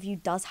 opinion of you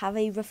does have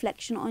a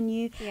reflection on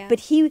you. Yeah. But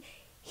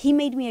he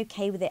made me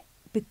okay with it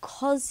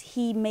because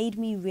he made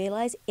me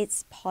realize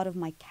it's part of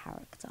my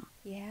character.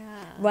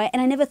 Yeah. Right?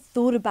 And I never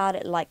thought about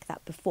it like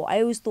that before. I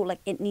always thought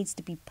like it needs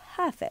to be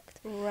perfect.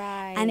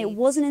 Right. And it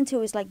wasn't until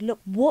it was like, look,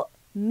 what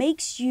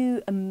makes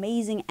you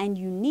amazing and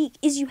unique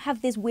is you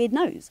have this weird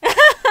nose.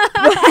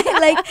 Right?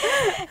 Like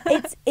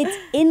it's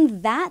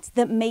in that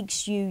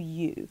makes you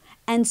you.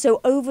 And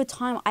so over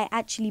time I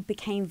actually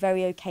became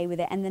very okay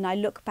with it. And then I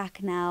look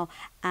back now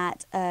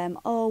at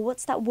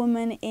what's that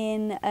woman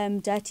in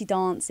Dirty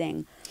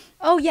Dancing?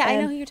 Oh yeah, I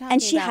know who you're talking about.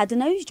 And she had a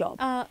nose job.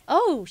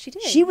 Oh, she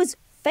did. She was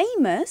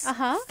famous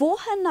for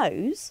her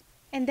nose.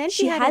 And then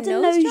she had a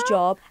nose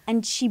job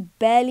and she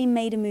barely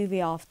made a movie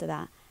after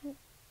that.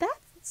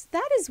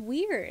 That is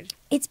weird.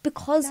 It's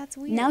because That's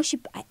weird. now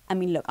I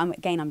mean, look,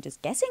 I'm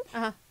just guessing.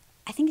 Uh-huh.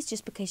 I think it's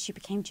just because she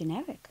became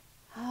generic.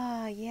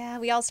 Ah, yeah.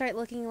 We all start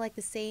looking like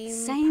the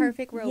same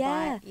perfect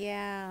robot.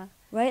 Yeah.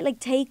 Right?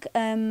 Like take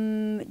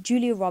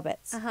Julia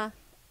Roberts. Uh-huh.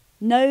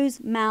 Nose,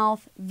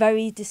 mouth,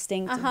 very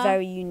distinct,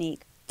 very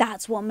unique.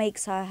 That's what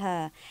makes her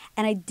her.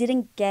 And I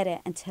didn't get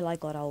it until I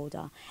got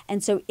older.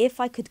 And so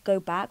if I could go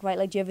back, right,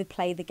 like do you ever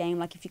play the game,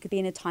 like if you could be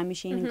in a time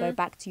machine and go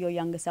back to your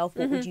younger self,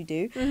 what would you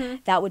do?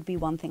 That would be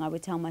one thing I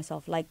would tell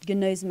myself, like your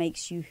nose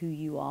makes you who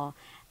you are.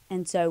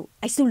 And so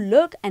I still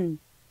look and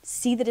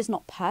see that it's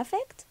not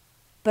perfect,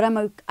 but I'm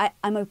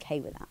okay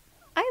with that.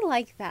 I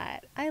like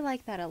that. I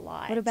like that a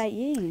lot. What about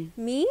you?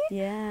 Me?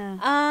 Yeah.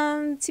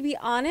 To be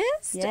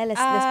honest. Yeah, let's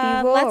be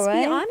raw, let's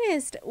right? be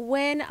honest.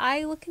 When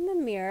I look in the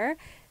mirror,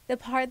 the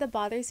part that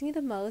bothers me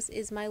the most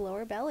is my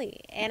lower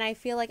belly. And I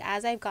feel like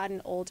as I've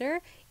gotten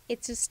older,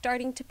 it's just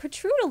starting to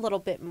protrude a little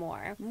bit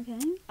more.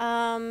 Okay.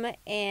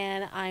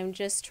 And I'm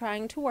just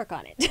trying to work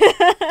on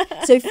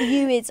it. So for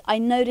you, it's I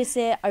notice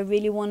it, I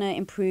really want to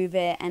improve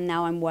it, and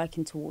now I'm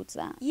working towards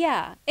that.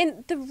 Yeah.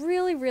 And the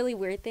really, really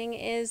weird thing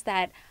is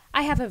that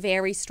I have a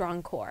very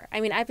strong core.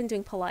 I mean, I've been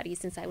doing Pilates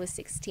since I was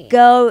 16.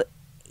 Girl,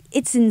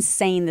 it's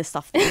insane the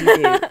stuff that you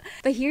do.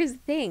 But here's the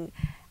thing.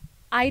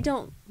 I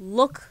don't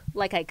look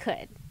like I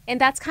could. And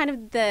that's kind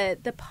of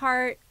the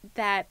part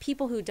that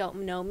people who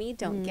don't know me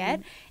don't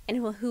get, and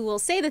who will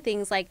say the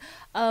things like,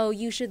 oh,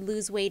 you should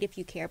lose weight if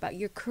you care about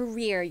your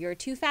career. You're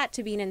too fat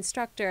to be an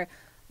instructor.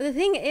 But the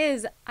thing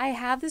is, I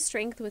have the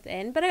strength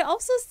within, but I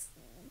also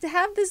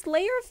have this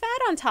layer of fat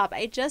on top.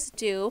 I just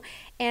do.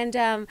 And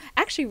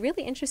actually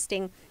really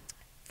interesting.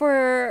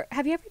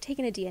 Have you ever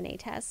taken a DNA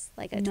test,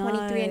 like a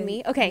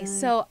 23andMe? Okay,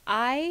 so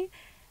I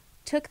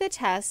took the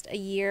test a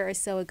year or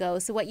so ago.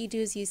 So what you do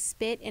is you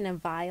spit in a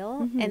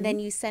vial and then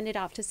you send it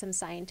off to some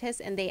scientists,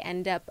 and they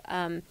end up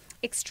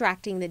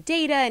extracting the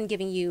data and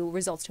giving you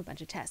results to a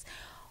bunch of tests.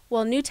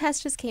 Well, new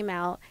test just came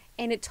out,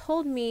 and it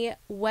told me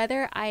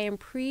whether I am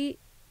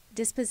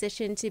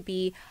predispositioned to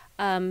be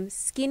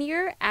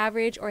skinnier,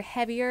 average, or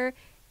heavier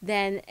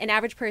than an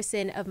average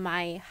person of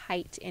my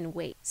height and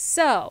weight.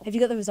 So Have you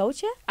got the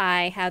results yet?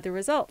 I have the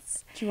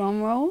results.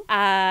 Drum roll.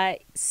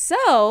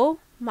 So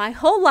my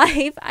whole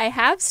life I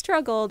have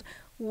struggled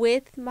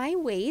with my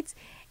weight,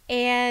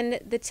 and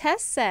the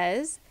test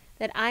says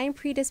that I am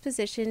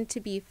predispositioned to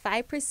be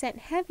 5%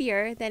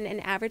 heavier than an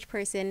average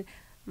person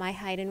my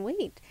height and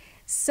weight.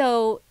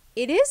 So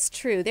it is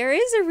true. There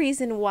is a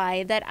reason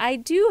why that I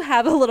do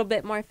have a little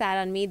bit more fat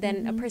on me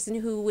than a person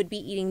who would be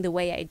eating the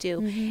way I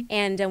do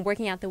and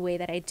working out the way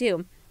that I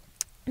do.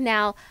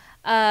 Now,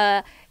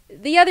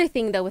 the other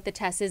thing, though, with the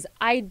test is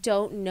I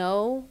don't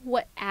know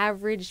what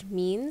average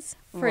means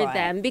for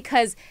them,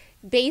 because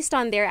based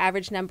on their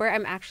average number,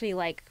 I'm actually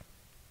like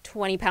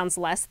 20 pounds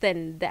less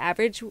than the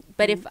average.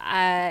 But if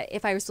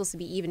I was supposed to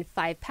be even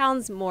 5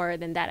 pounds more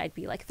than that, I'd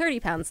be like 30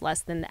 pounds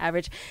less than the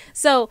average.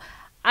 So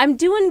I'm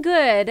doing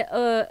good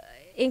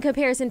in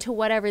comparison to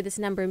whatever this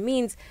number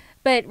means.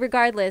 But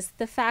regardless,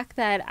 the fact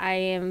that I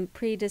am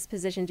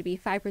predispositioned to be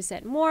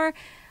 5% more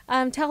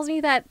tells me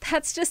that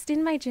that's just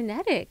in my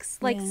genetics.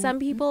 Like some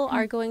people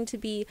are going to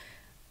be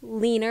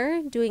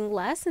leaner, doing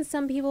less, and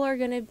some people are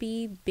going to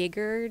be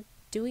bigger,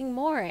 doing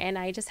more. And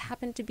I just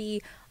happen to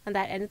be on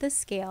that end of the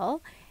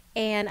scale.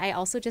 And I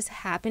also just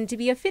happen to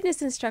be a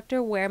fitness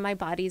instructor where my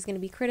body is going to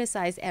be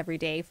criticized every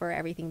day for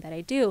everything that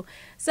I do.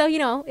 So,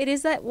 it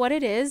is what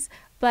it is,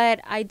 but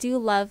I do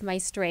love my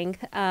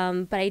strength.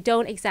 But I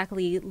don't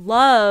exactly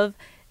love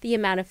the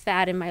amount of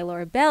fat in my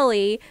lower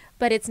belly,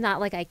 but it's not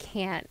like I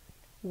can't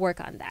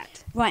work on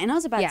that. Right, and I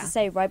was about to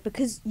say, right,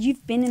 because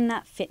you've been in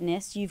that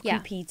fitness, you've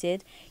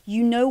competed,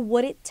 you know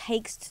what it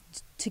takes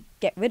to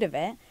get rid of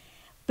it.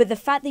 But the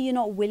fact that you're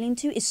not willing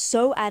to is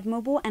so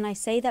admirable. And I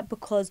say that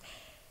because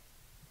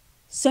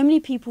so many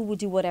people will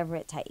do whatever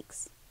it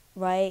takes,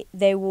 right?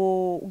 They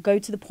will go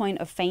to the point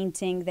of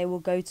fainting. They will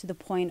go to the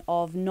point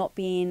of not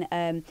being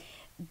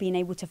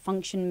able to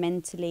function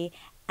mentally.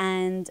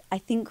 And I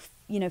think,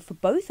 for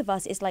both of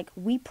us, it's like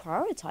we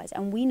prioritize,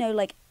 and we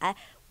know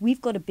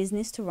we've got a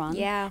business to run.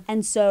 Yeah.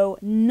 And so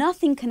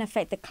nothing can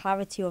affect the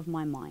clarity of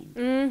my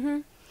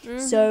mind.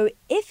 So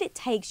if it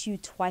takes you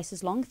twice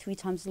as long, 3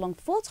 times as long,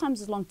 4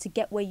 times as long to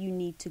get where you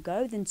need to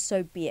go, then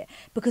so be it.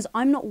 Because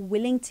I'm not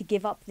willing to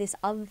give up this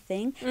other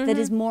thing that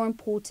is more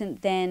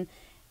important than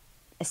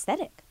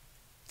aesthetic.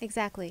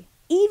 Exactly.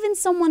 Even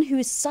someone who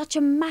is such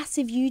a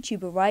massive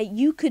YouTuber, right?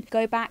 You could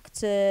go back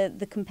to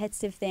the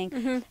competitive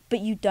thing, but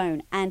you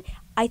don't. And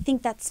I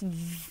think that's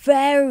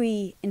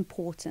very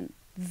important,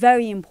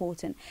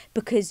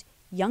 because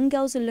young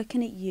girls are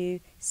looking at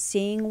you,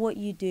 seeing what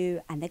you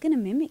do, and they're going to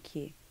mimic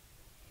you.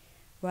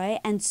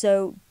 Right? And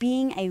so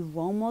being a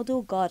role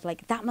model, God,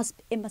 it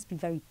must be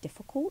very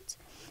difficult.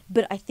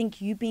 But I think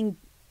you being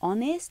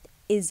honest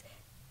is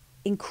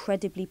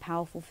incredibly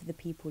powerful for the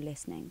people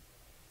listening.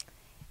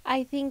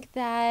 I think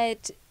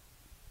that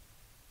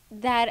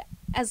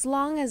as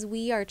long as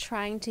we are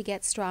trying to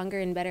get stronger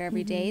and better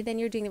every day, then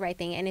you're doing the right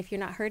thing. And if you're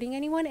not hurting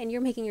anyone and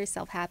you're making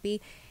yourself happy,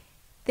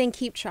 then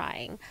keep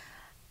trying.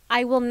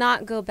 I will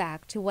not go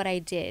back to what I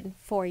did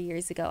 4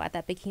 years ago at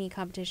that bikini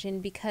competition,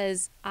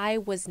 because I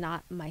was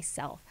not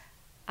myself.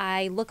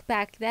 I look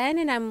back then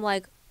and I'm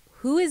like,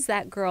 who is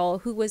that girl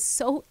who was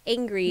so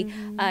angry,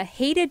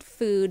 hated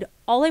food,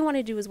 all I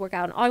wanted to do was work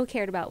out, and all I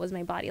cared about was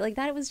my body?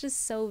 It was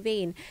just so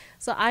vain.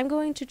 So I'm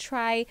going to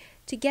try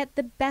to get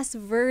the best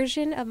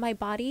version of my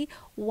body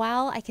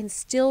while I can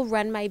still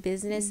run my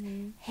business,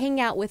 hang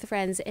out with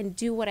friends, and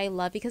do what I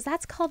love, because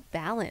that's called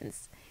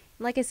balance.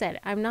 Like I said,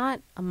 I'm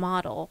not a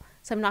model,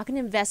 so I'm not going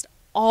to invest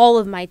all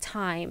of my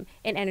time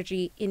and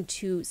energy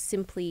into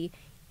simply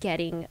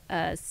getting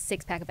a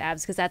 6-pack of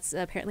abs, because that's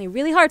apparently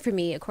really hard for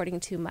me according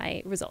to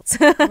my results.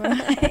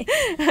 Right.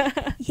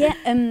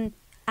 Yeah.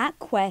 At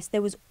Quest,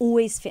 there was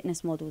always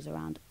fitness models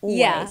around, always.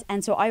 Yeah.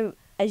 And so I,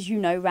 as you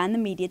know, ran the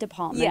media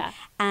department. Yeah.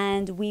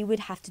 And we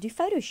would have to do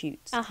photo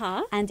shoots.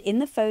 And in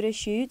the photo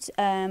shoots,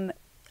 I'd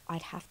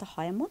have to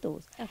hire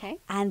models. Okay.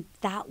 And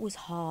that was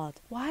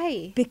hard.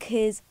 Why?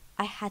 Because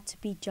I had to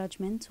be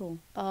judgmental.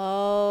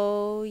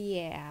 Oh,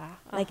 yeah.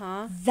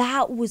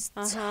 That was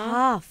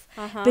tough.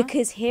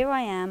 Because here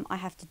I am, I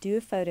have to do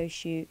a photo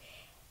shoot.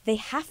 they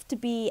have to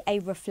be a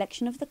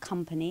reflection of the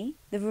company.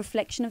 The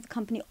reflection of the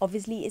company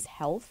obviously is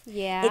health.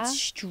 Yeah. It's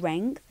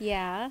strength.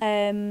 Yeah.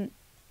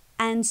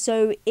 And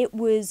so it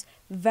was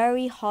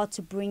very hard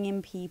to bring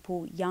in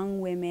people,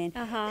 young women,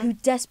 who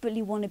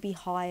desperately want to be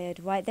hired,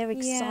 right? They're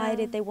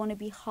excited. They want to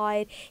be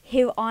hired.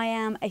 Here I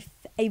am,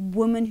 a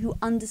woman who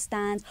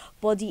understands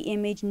body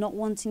image, not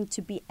wanting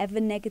to be ever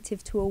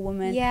negative to a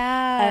woman.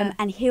 Yeah.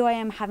 And here I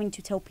am having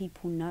to tell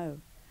people no.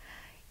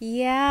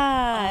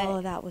 Yeah.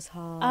 Oh, that was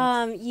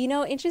hard. You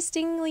know,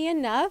 interestingly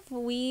enough,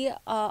 we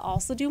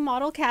also do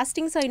model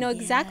casting, so I know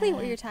exactly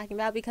what you're talking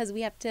about because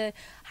we have to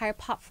hire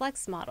POP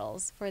Flex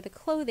models for the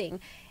clothing.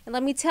 And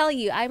let me tell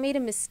you, I made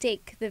a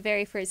mistake the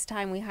very first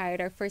time we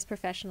hired our first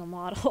professional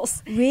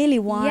models. Really?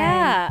 Why?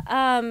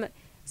 Yeah.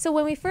 So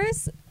when we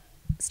first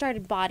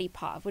started Body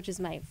Pop, which is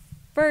my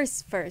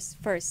first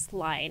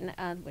line,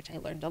 which I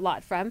learned a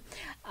lot from,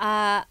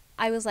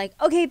 I was like,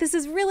 okay, this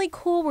is really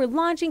cool. We're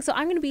launching, so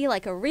I'm going to be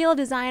like a real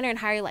designer and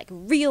hire like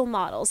real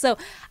models. So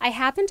I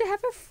happened to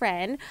have a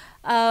friend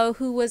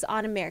who was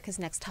on America's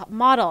Next Top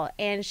Model,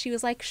 and she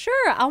was like,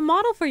 sure, I'll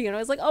model for you. And I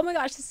was like, oh my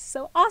gosh, this is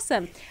so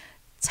awesome.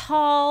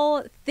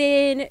 Tall,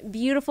 thin,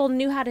 beautiful,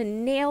 knew how to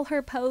nail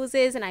her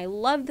poses, and I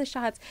loved the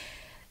shots.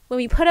 When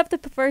we put up the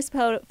first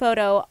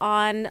photo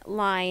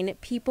online,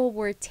 people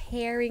were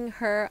tearing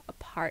her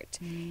apart.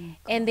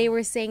 And they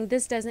were saying,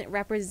 this doesn't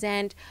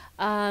represent,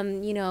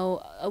 you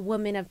know, a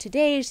woman of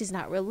today. She's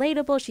not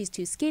relatable. She's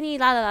too skinny,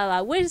 la, la,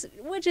 la, la,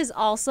 which is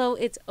also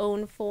its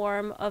own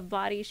form of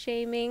body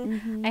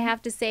shaming. I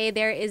have to say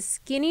there is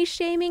skinny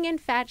shaming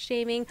and fat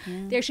shaming.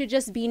 There should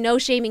just be no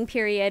shaming,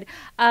 period.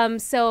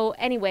 So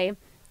anyway,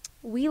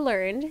 we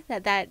learned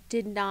that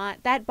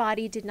that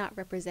body did not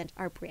represent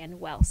our brand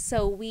well.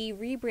 So we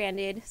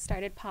rebranded,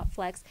 started POP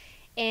Flex,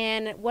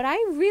 and what I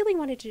really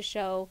wanted to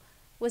show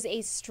was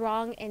a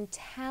strong and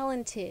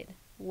talented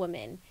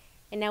woman.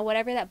 And now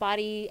whatever that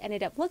body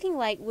ended up looking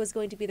like was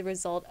going to be the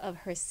result of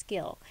her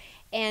skill.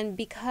 And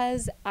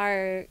because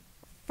our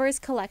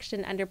first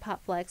collection under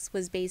POP Flex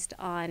was based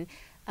on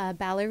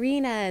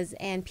ballerinas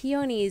and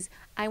peonies,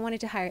 I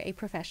wanted to hire a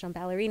professional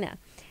ballerina.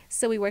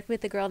 So we worked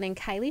with a girl named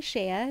Kylie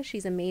Shea.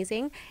 She's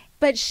amazing.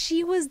 But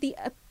she was the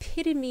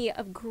epitome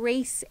of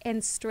grace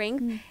and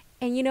strength.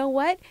 And you know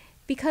what?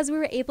 Because we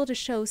were able to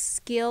show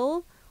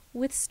skill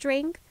with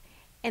strength,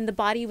 and the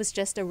body was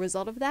just a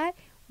result of that,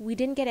 we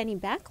didn't get any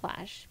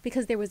backlash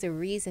because there was a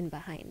reason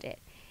behind it.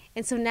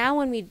 And so now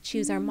when we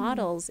choose our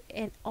models,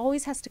 it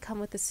always has to come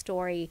with a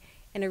story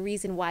and a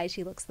reason why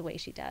she looks the way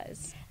she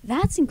does.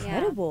 That's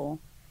incredible.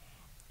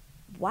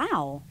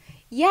 Wow.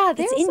 Yeah,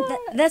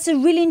 that's a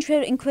really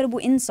incredible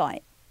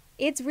insight.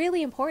 It's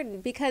really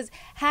important because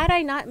had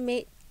I not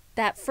made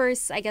that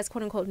first, I guess,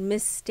 quote unquote,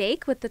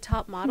 mistake with the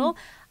top model,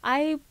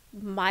 I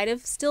might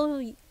have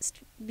still, you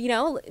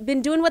know,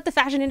 been doing what the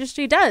fashion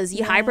industry does.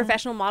 You hire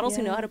professional models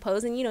who know how to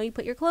pose and, you know, you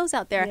put your clothes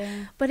out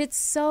there. But it's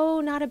so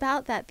not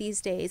about that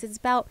these days. It's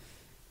about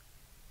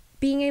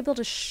being able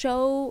to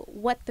show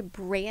what the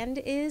brand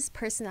is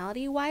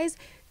personality-wise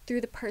through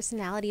the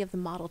personality of the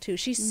model too.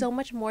 She's so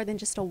much more than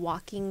just a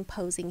walking,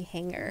 posing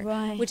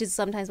hanger, which is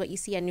sometimes what you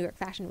see at New York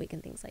Fashion Week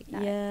and things like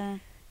that.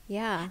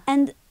 Yeah.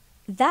 And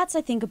that's,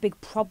 I think, a big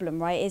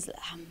problem, right? Is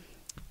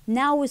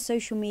now with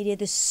social media,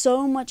 there's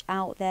so much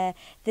out there.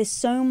 There's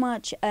so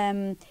much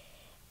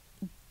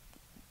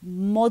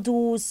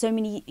models, so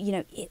many, you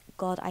know,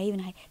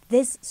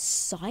 there's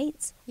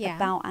sites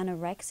about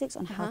anorexics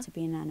on how to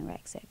be an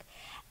anorexic.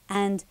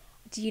 And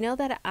do you know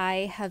that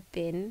I have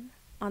been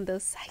on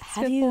those sites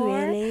Have before?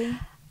 you really?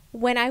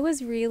 When I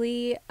was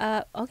really,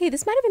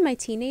 this might have been my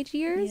teenage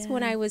years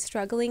when I was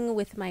struggling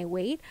with my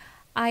weight.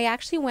 I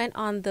actually went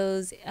on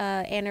those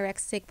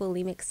anorexic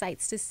bulimic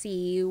sites to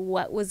see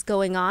what was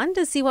going on,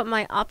 to see what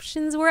my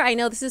options were. I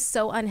know this is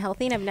so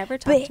unhealthy and I've never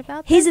talked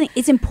about this.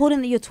 It's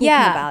important that you're talking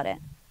about it.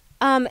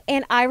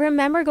 And I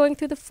remember going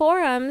through the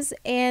forums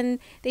and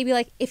they'd be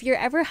like, if you're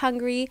ever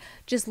hungry,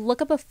 just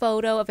look up a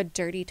photo of a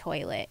dirty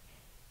toilet.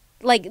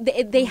 Like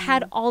they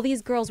had all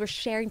these girls were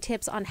sharing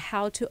tips on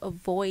how to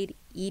avoid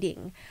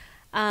eating.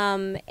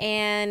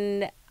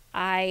 And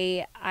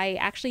I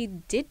actually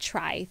did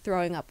try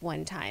throwing up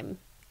one time.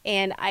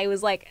 And I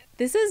was like,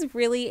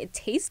 it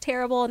tastes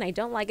terrible and I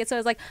don't like it. So I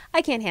was like,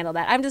 I can't handle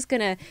that. I'm just going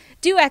to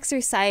do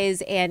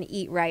exercise and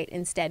eat right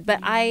instead.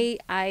 But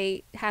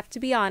I have to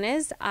be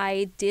honest,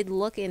 I did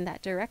look in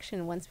that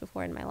direction once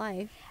before in my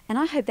life. And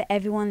I hope that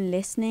everyone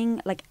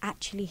listening, like,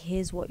 actually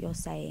hears what you're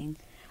saying,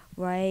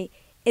 right?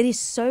 It is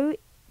so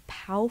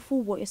powerful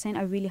what you're saying.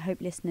 I really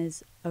hope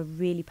listeners are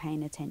really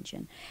paying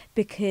attention,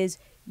 because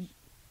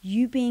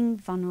you being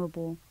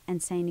vulnerable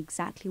and saying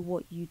exactly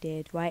what you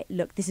did, right?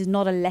 Look, this is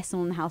not a lesson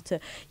on how to,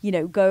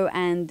 go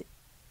and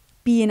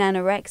be an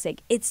anorexic.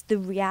 It's the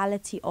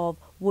reality of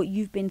what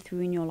you've been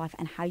through in your life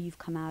and how you've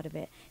come out of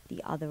it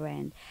the other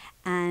end.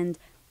 And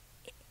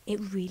it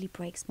really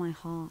breaks my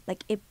heart.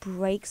 Like, it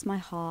breaks my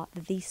heart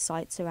that these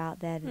sites are out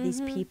there, that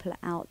these people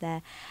are out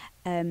there.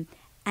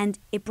 And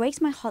it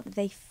breaks my heart that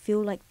they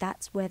feel like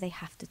that's where they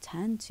have to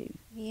turn to.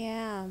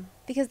 Yeah,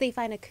 because they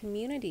find a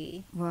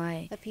community.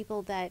 Right. The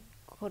people that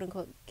quote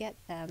unquote get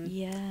them.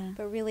 Yeah.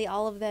 But really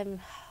all of them,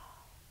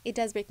 it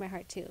does break my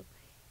heart too.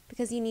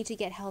 Because you need to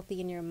get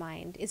healthy in your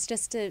mind. It's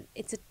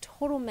a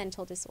total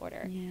mental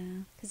disorder.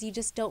 Yeah. Because you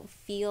just don't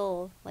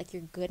feel like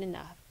you're good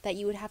enough. That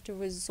you would have to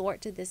resort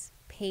to this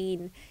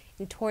pain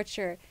and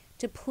torture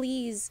to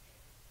please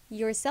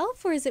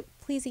yourself, or is it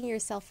pleasing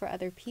yourself for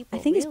other people?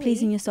 I think it's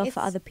pleasing yourself for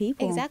other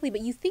people. Exactly,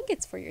 but you think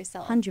it's for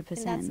yourself. 100%. And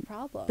that's the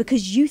problem.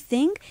 Because you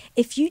think,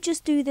 if you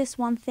just do this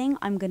one thing,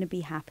 I'm going to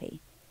be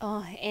happy.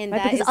 Oh, and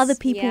right? that Because other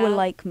people will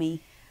like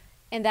me.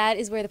 And that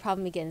is where the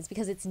problem begins,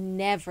 because it's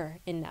never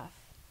enough.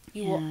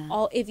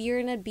 If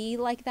you're going to be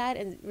like that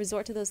and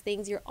resort to those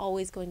things, you're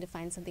always going to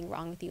find something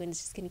wrong with you, and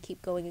it's just going to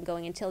keep going and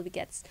going until it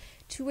gets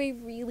to a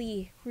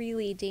really,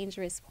 really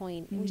dangerous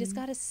point. And we just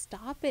got to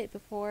stop it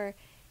before it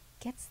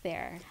gets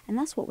there. And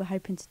that's what we're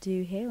hoping to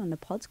do here on the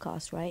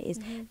podcast, right? Is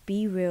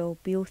be real,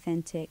 be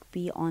authentic,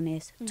 be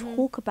honest,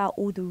 talk about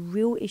all the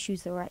real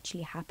issues that are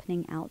actually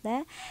happening out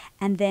there.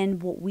 And then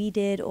what we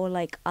did, or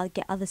like I'll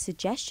get other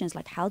suggestions,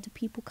 like how do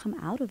people come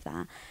out of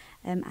that?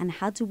 And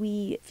how do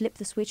we flip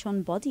the switch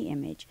on body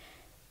image?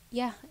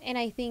 Yeah, and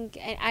I think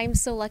I'm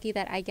so lucky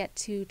that I get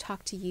to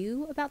talk to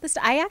you about this.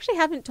 I actually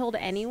haven't told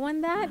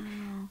anyone that,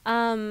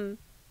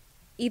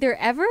 either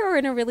ever or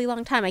in a really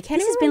long time. I can't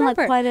even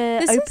remember. This has been like quite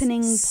an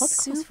opening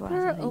podcast for us.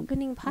 Super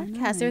opening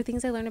podcast. There are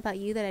things I learned about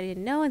you that I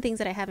didn't know, and things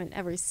that I haven't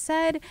ever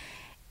said.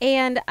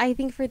 And I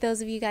think for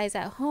those of you guys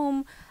at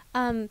home,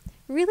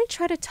 really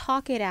try to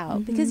talk it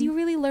out, because you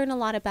really learn a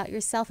lot about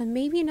yourself, and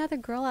maybe another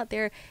girl out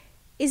there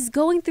is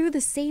going through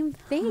the same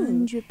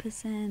thing.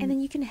 100%. And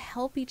then you can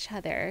help each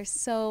other.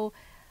 So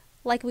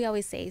like we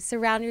always say,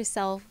 surround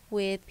yourself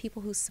with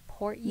people who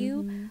support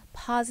you,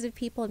 positive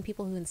people, and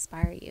people who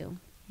inspire you.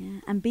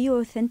 Yeah, and be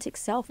your authentic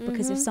self,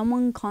 because if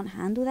someone can't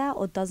handle that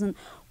or doesn't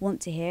want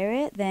to hear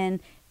it,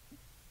 then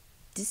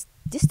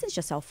distance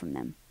yourself from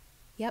them.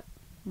 Yep.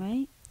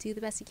 Right? Do the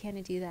best you can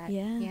to do that.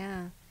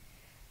 Yeah.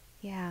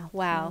 Yeah.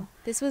 Wow.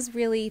 This was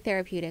really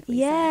therapeutic, Lisa.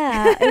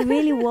 Yeah, it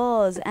really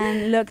was.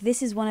 And look,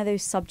 this is one of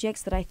those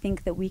subjects that I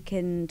think that we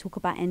can talk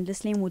about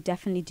endlessly, and we'll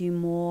definitely do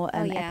more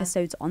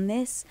episodes on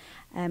this.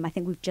 I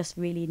think we've just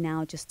really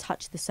now just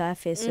touched the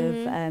surface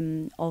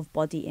of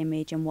body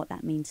image and what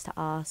that means to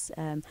us.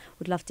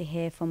 Would love to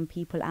hear from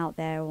people out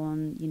there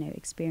on,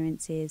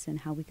 experiences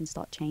and how we can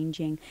start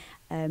changing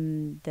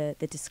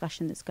the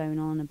discussion that's going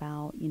on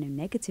about,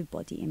 negative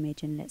body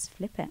image, and let's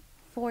flip it.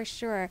 For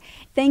sure.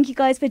 Thank you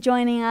guys for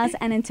joining us,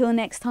 and until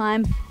next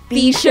time,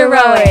 be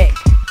Sheroic.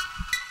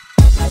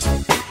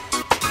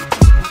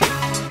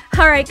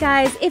 All right,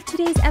 guys, if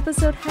today's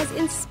episode has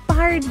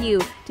inspired you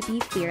to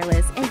be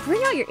fearless and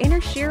bring out your inner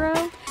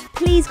Shero,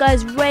 please,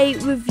 guys, rate,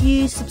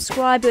 review,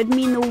 subscribe. It would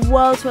mean the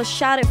world to us.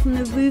 Shout it from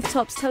the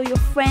rooftops. Tell your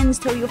friends,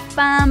 tell your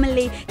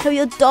family, tell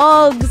your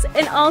dogs.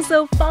 And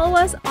also follow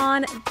us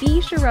on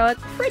Be Sheroic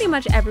pretty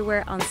much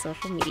everywhere on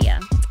social media.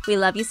 We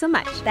love you so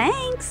much.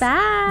 Thanks. Bye.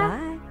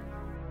 Bye.